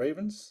auto for the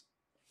Ravens.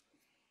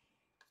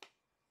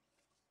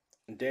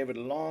 David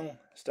Long,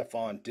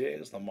 Stephon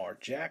Diggs, Lamar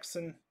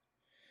Jackson,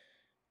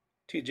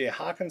 TJ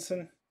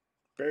Hawkinson,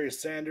 Barry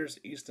Sanders,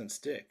 Easton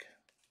Stick.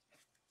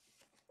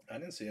 I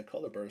didn't see a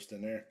color burst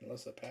in there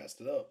unless I passed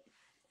it up.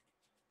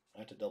 I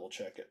have to double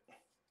check it.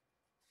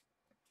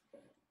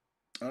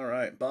 All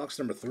right, box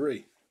number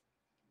 3.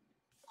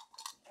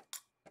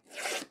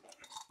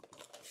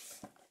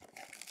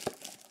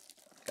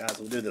 Guys,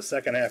 we'll do the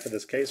second half of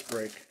this case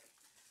break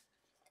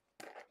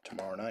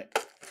tomorrow night.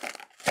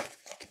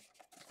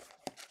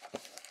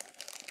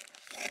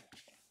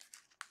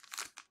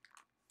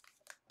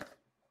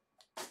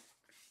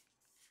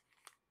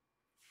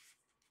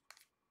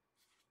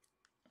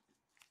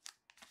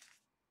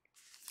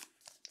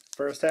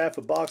 First half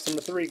of box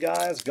number 3,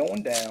 guys,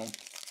 going down.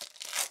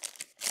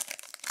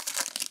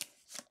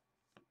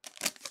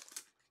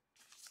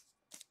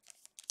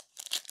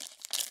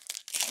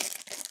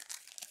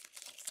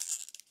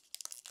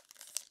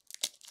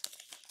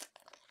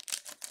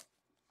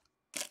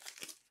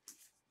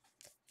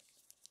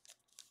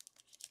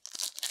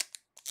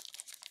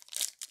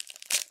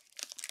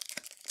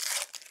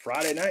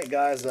 Friday night,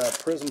 guys,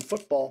 Prism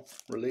football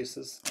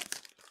releases.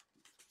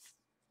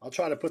 I'll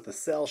try to put the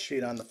sell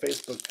sheet on the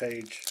Facebook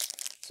page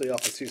so y'all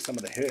can see some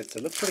of the hits.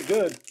 It looks pretty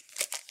good.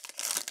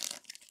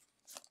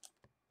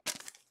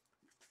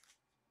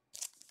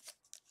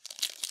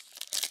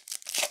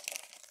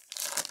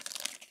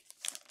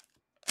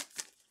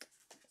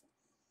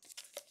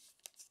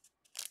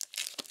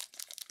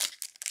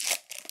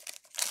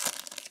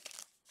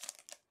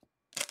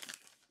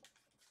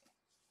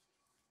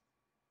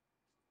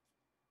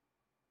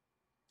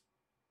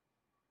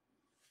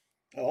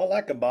 Oh, I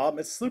like it, Bob.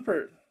 It's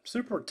super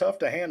tough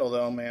to handle,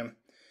 though, man.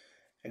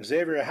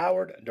 Xavier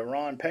Howard,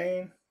 Daron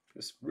Payne.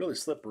 It's really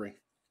slippery.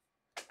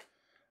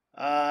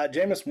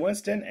 Jameis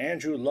Winston,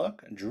 Andrew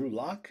Luck, Drew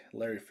Lock,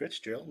 Larry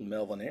Fitzgerald,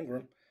 Melvin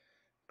Ingram,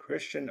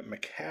 Christian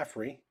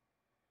McCaffrey,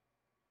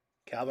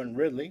 Calvin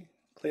Ridley,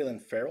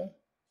 Cleveland Farrell,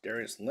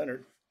 Darius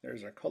Leonard.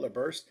 There's our color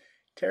burst.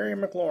 Terry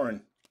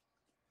McLaurin.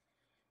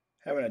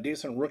 Having a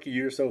decent rookie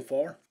year so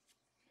far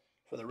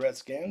for the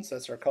Redskins.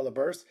 That's our color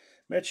burst.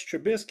 Mitch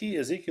Trubisky,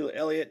 Ezekiel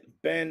Elliott,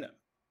 Ben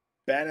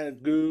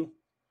Banagoo.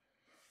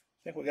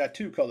 I think we got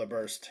 2 color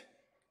burst.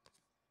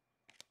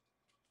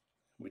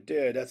 We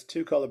did. That's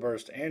 2 color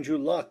burst. Andrew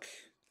Luck,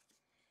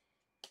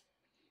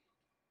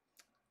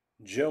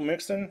 Joe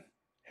Mixon,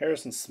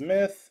 Harrison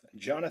Smith,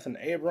 Jonathan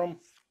Abram,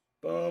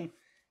 boom,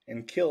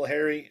 and Kill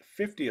Harry,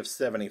 50 of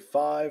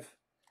 75,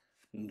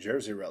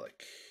 Jersey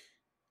relic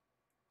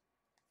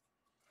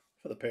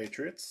for the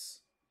Patriots.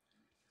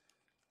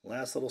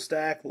 Last little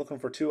stack, looking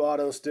for 2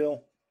 autos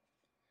still.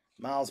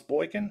 Miles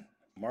Boykin,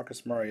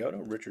 Marcus Mariota,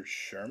 Richard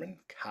Sherman,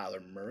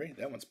 Kyler Murray.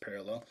 That one's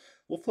parallel.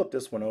 We'll flip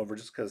this one over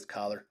just because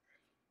Kyler.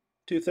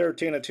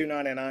 213 of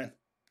 299.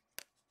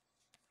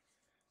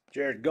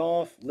 Jared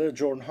Goff, Lil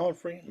Jordan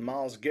Humphrey,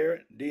 Myles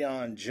Garrett,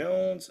 Deion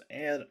Jones,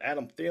 and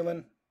Adam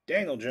Thielen,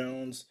 Daniel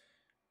Jones,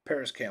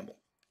 Paris Campbell.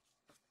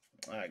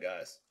 All right,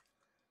 guys.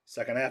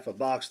 Second half of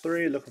box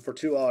 3, looking for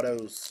 2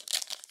 autos.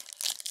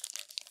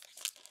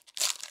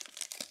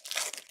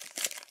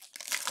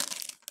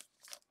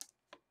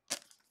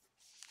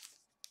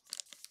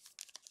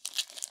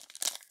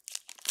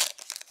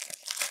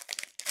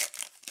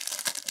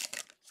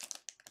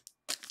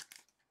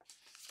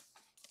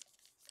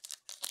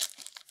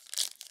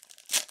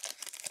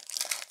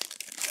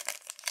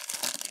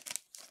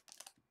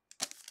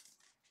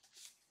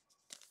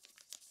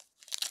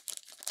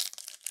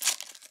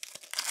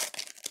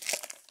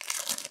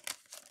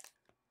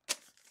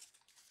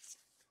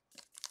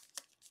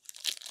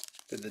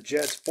 Did the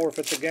Jets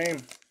forfeit the game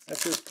at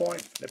this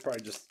point? They probably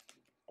just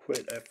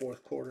quit at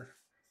 4th quarter.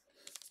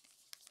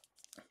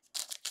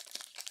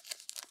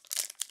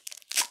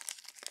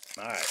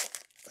 All right.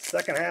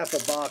 Second half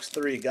of box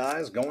 3,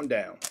 guys, going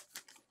down.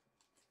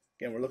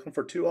 Again, we're looking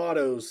for 2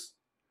 autos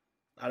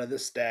out of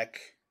this stack.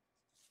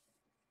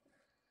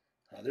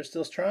 They're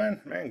still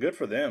trying. Man, good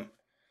for them.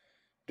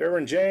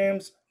 Derwin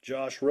James,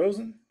 Josh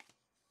Rosen.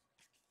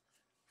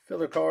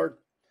 Filler card.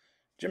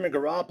 Jimmy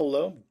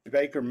Garoppolo,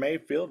 Baker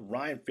Mayfield,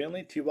 Ryan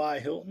Finley, T.Y.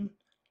 Hilton,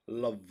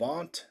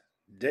 Levant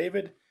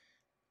David,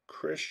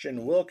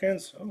 Christian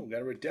Wilkins. Oh,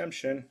 got a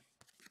redemption.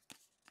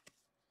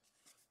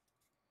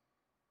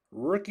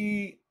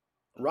 Rising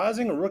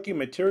Rookie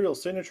Material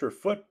Signature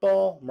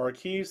Football,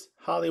 Marquise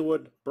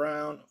Hollywood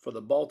Brown for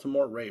the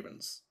Baltimore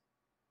Ravens.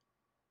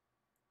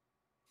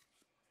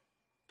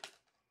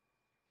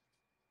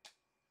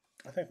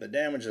 I think the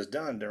damage is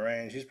done,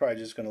 Deranged. He's probably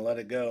just going to let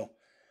it go.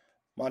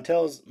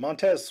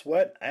 Montez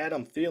Sweat,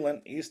 Adam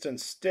Thielen, Easton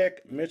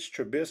Stick, Mitch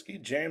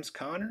Trubisky, James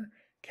Conner,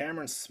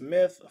 Cameron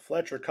Smith,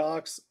 Fletcher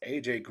Cox,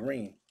 AJ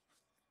Green.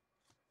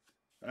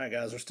 All right,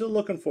 guys, we're still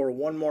looking for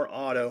 1 more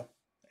auto,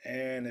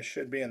 and it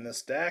should be in this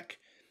stack.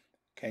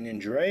 Kenyon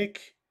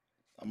Drake,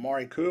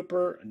 Amari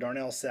Cooper,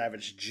 Darnell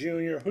Savage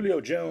Jr., Julio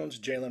Jones,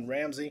 Jalen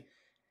Ramsey.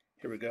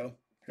 Here we go.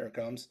 Here it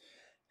comes.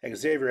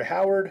 Xavier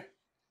Howard,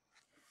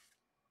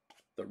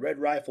 the Red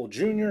Rifle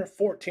Jr.,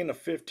 14 of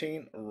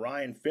 15,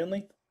 Ryan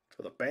Finley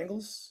for the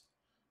Bengals.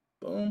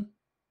 Boom.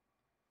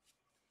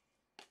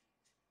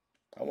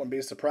 I wouldn't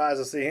be surprised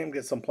to see him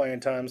get some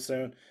playing time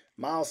soon.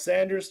 Miles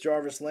Sanders,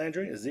 Jarvis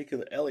Landry,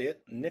 Ezekiel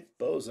Elliott, Nick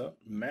Bosa,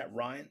 Matt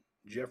Ryan,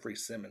 Jeffrey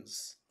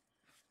Simmons.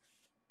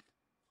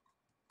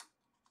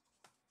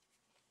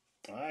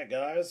 All right,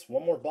 guys.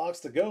 1 more box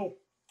to go.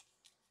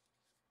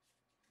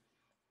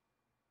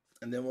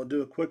 And then we'll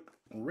do a quick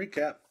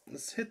recap.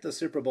 Let's hit the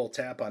Super Bowl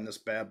tap on this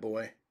bad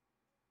boy.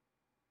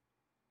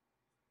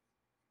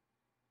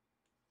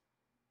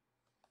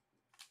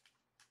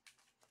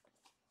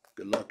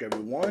 Good luck,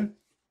 everyone.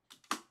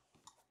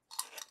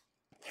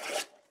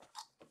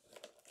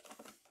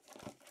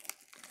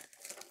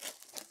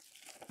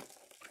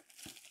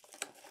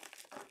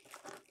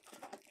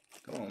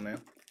 Come on,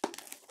 man.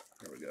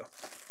 There we go.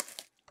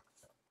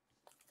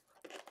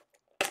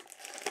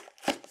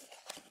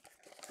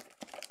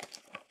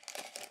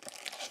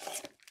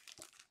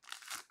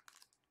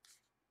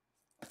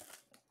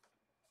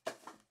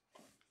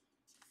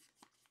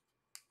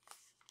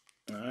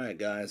 All right,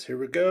 guys, here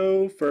we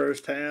go.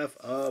 First half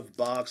of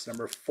box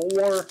number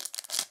 4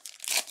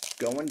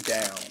 going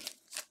down.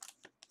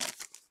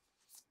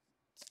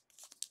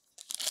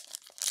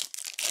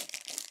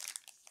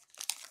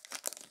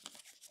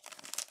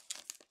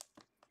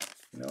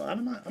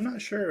 I'm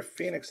not sure if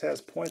Phoenix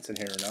has points in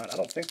here or not. I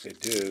don't think they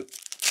do.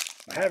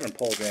 I haven't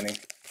pulled any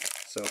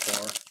so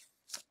far.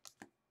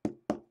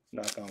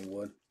 Knock on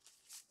wood.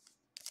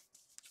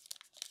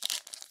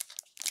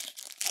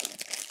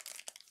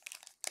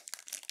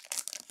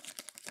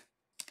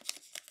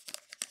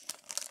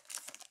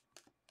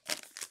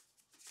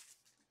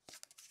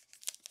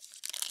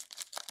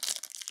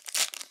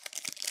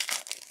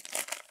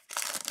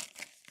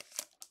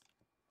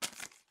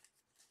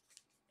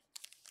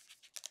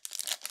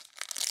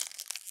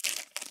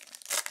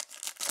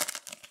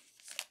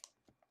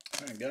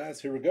 All right, guys,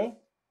 here we go.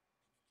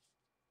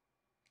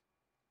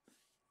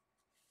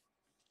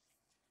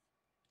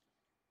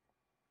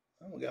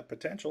 Oh, we got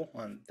potential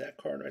on that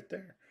card right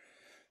there.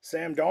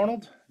 Sam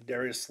Darnold,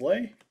 Darius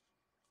Slay,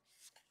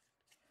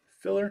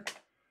 Filler,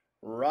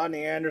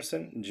 Rodney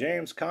Anderson,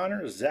 James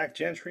Conner, Zach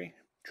Gentry,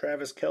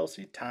 Travis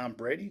Kelce, Tom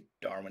Brady,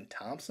 Darwin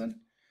Thompson,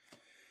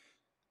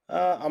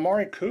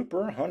 Amari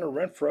Cooper, Hunter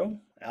Renfrow,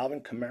 Alvin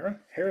Kamara,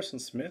 Harrison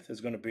Smith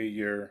is going to be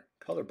your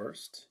color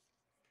burst.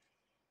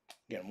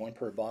 Again, one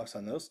per box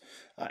on those.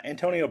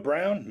 Antonio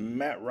Brown,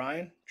 Matt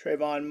Ryan,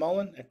 Trayvon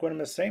Mullen,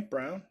 Equanimus St.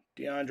 Brown,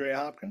 DeAndre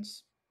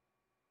Hopkins,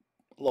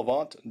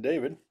 Levant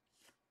David,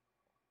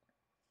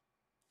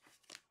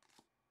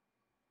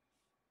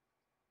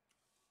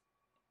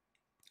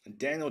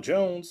 Daniel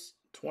Jones,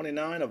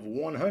 29 of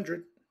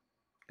 100.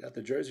 Got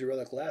the jersey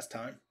relic last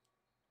time.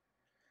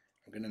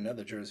 We're getting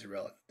another jersey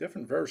relic.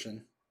 Different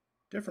version.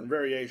 Different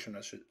variation,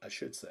 I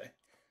should say.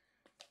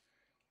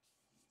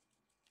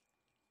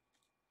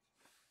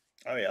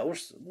 Oh yeah,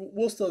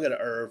 we'll still get an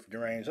Irv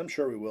deranged. I'm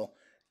sure we will.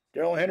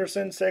 Darrell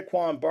Henderson,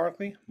 Saquon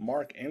Barkley,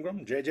 Mark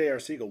Ingram, J.J.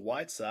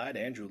 Arcega-Whiteside,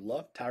 Andrew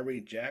Luck, Tyree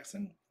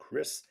Jackson,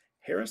 Chris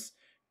Harris,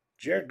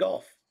 Jared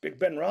Goff, Big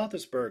Ben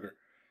Roethlisberger,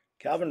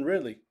 Calvin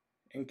Ridley,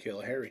 and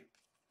Kill Harry.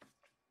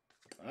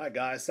 All right,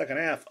 guys, second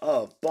half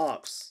of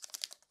box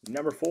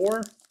number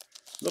 4.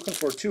 Looking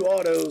for 2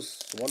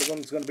 autos. One of them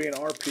is going to be an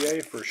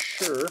RPA for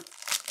sure.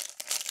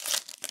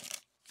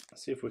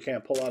 Let's see if we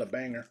can't pull out a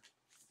banger.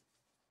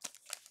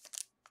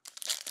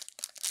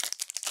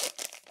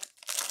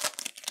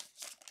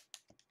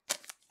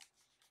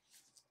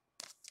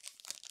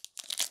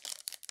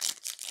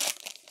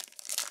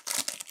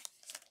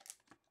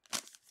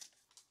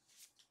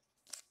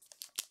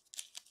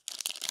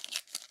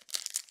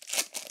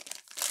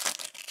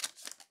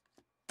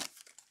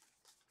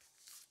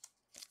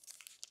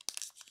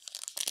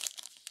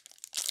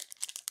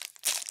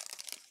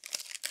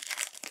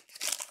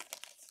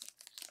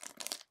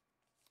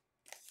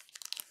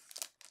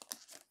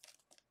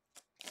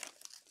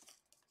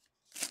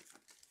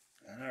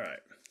 All right.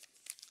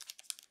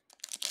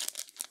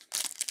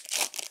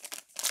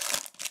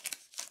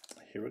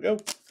 Here we go.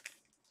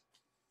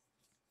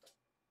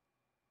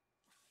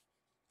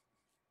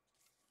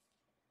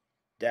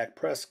 Dak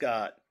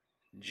Prescott,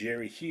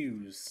 Jerry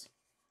Hughes,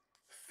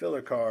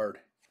 filler card.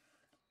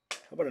 How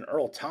about an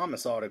Earl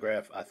Thomas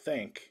autograph, I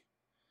think.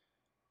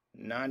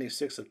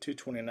 96 of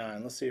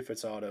 229. Let's see if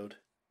it's autoed.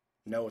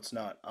 No, it's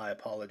not. I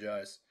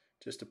apologize.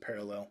 Just a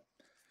parallel.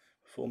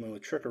 Fool me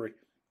with trickery.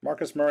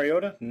 Marcus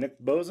Mariota,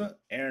 Nick Bosa,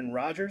 Aaron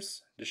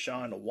Rodgers,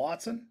 Deshaun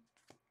Watson,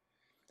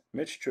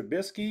 Mitch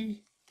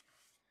Trubisky.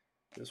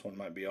 This one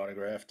might be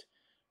autographed.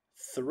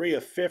 3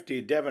 of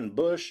 50, Devin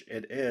Bush.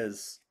 It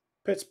is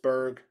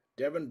Pittsburgh,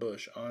 Devin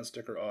Bush on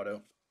sticker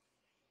auto.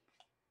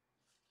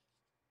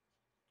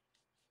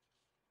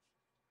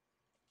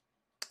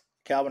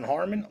 Calvin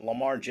Harmon,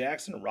 Lamar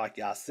Jackson, Rock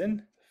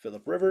Ya-Sin,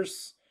 Phillip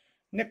Rivers,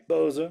 Nick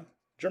Bosa,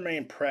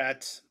 Jermaine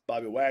Pratt,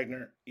 Bobby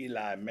Wagner,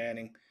 Eli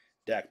Manning,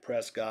 Dak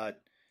Prescott,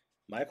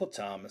 Michael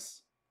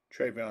Thomas,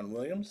 Travion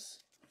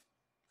Williams.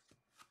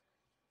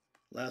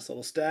 Last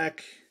little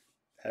stack.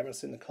 Haven't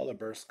seen the color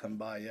burst come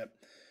by yet.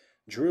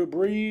 Drew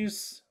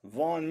Brees,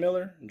 Vaughn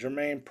Miller,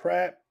 Jermaine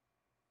Pratt.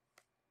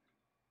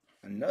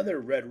 Another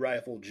Red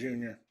Rifle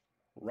Jr.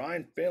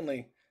 Ryan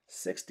Finley,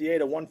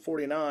 68 of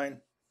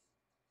 149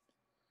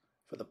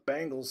 for the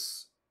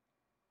Bengals.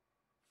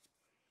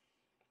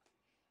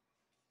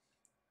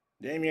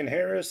 Damian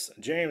Harris,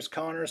 James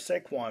Conner,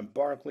 Saquon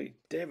Barkley,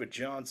 David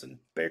Johnson,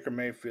 Baker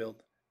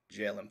Mayfield,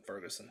 Jalen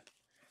Ferguson.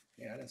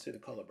 Yeah, I didn't see the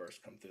color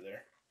burst come through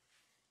there.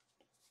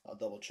 I'll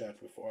double check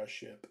before I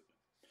ship.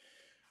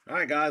 All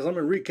right, guys, let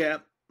me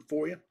recap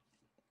for you.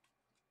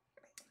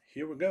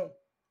 Here we go.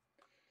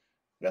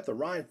 We got the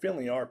Ryan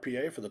Finley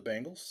RPA for the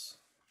Bengals.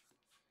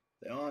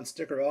 The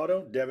on-sticker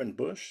auto, Devin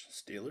Bush,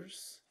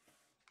 Steelers.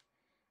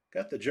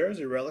 Got the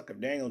jersey relic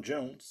of Daniel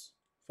Jones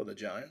for the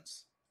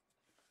Giants.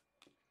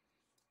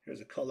 Here's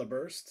a color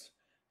burst.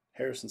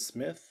 Harrison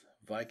Smith,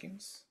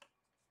 Vikings.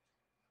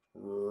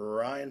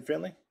 Ryan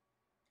Finley,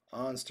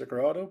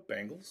 on-sticker auto,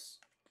 Bengals.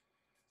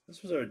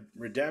 This was a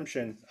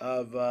redemption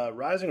of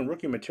Rising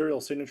Rookie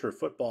Material Signature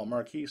Football,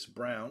 Marquise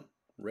Brown,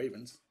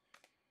 Ravens.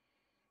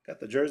 Got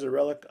the jersey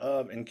relic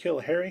of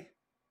N'Keal Harry,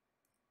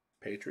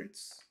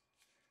 Patriots.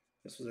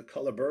 This was a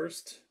color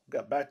burst.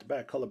 Got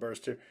back-to-back color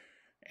burst here.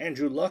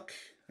 Andrew Luck.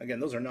 Again,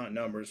 those are not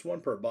numbers.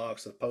 1 per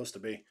box, supposed to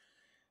be.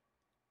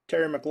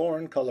 Terry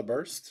McLaurin, color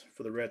burst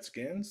for the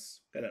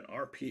Redskins. Got an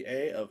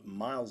RPA of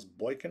Miles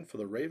Boykin for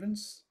the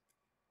Ravens.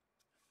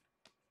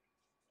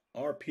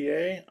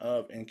 RPA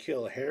of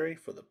N'Keal Harry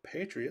for the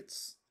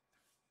Patriots.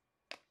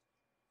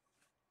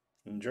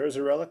 And jersey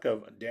relic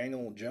of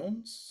Daniel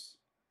Jones,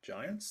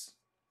 Giants.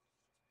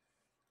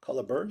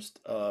 Color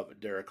burst of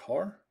Derek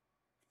Carr.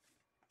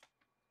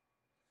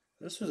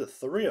 This was a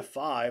 3 of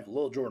 5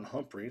 Lil Jordan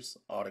Humphreys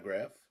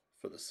autograph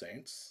for the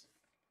Saints.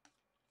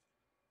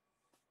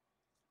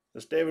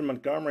 This David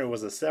Montgomery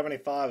was a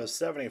 75 of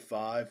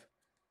 75.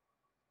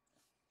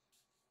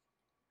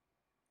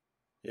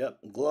 Yep,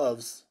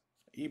 gloves.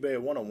 eBay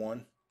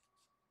 101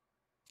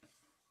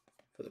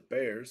 for the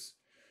Bears.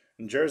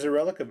 And jersey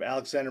relic of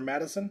Alexander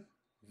Madison,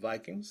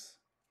 Vikings.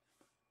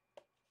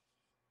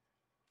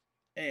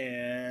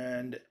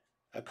 And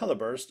a color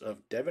burst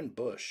of Devin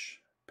Bush,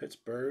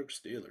 Pittsburgh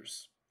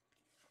Steelers.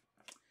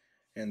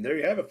 And there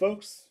you have it,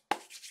 folks.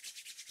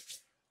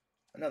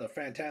 Another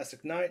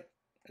fantastic night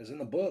is in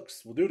the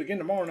books. We'll do it again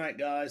tomorrow night,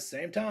 guys.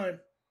 Same time,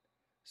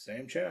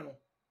 same channel.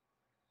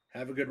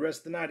 Have a good rest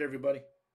of the night, everybody.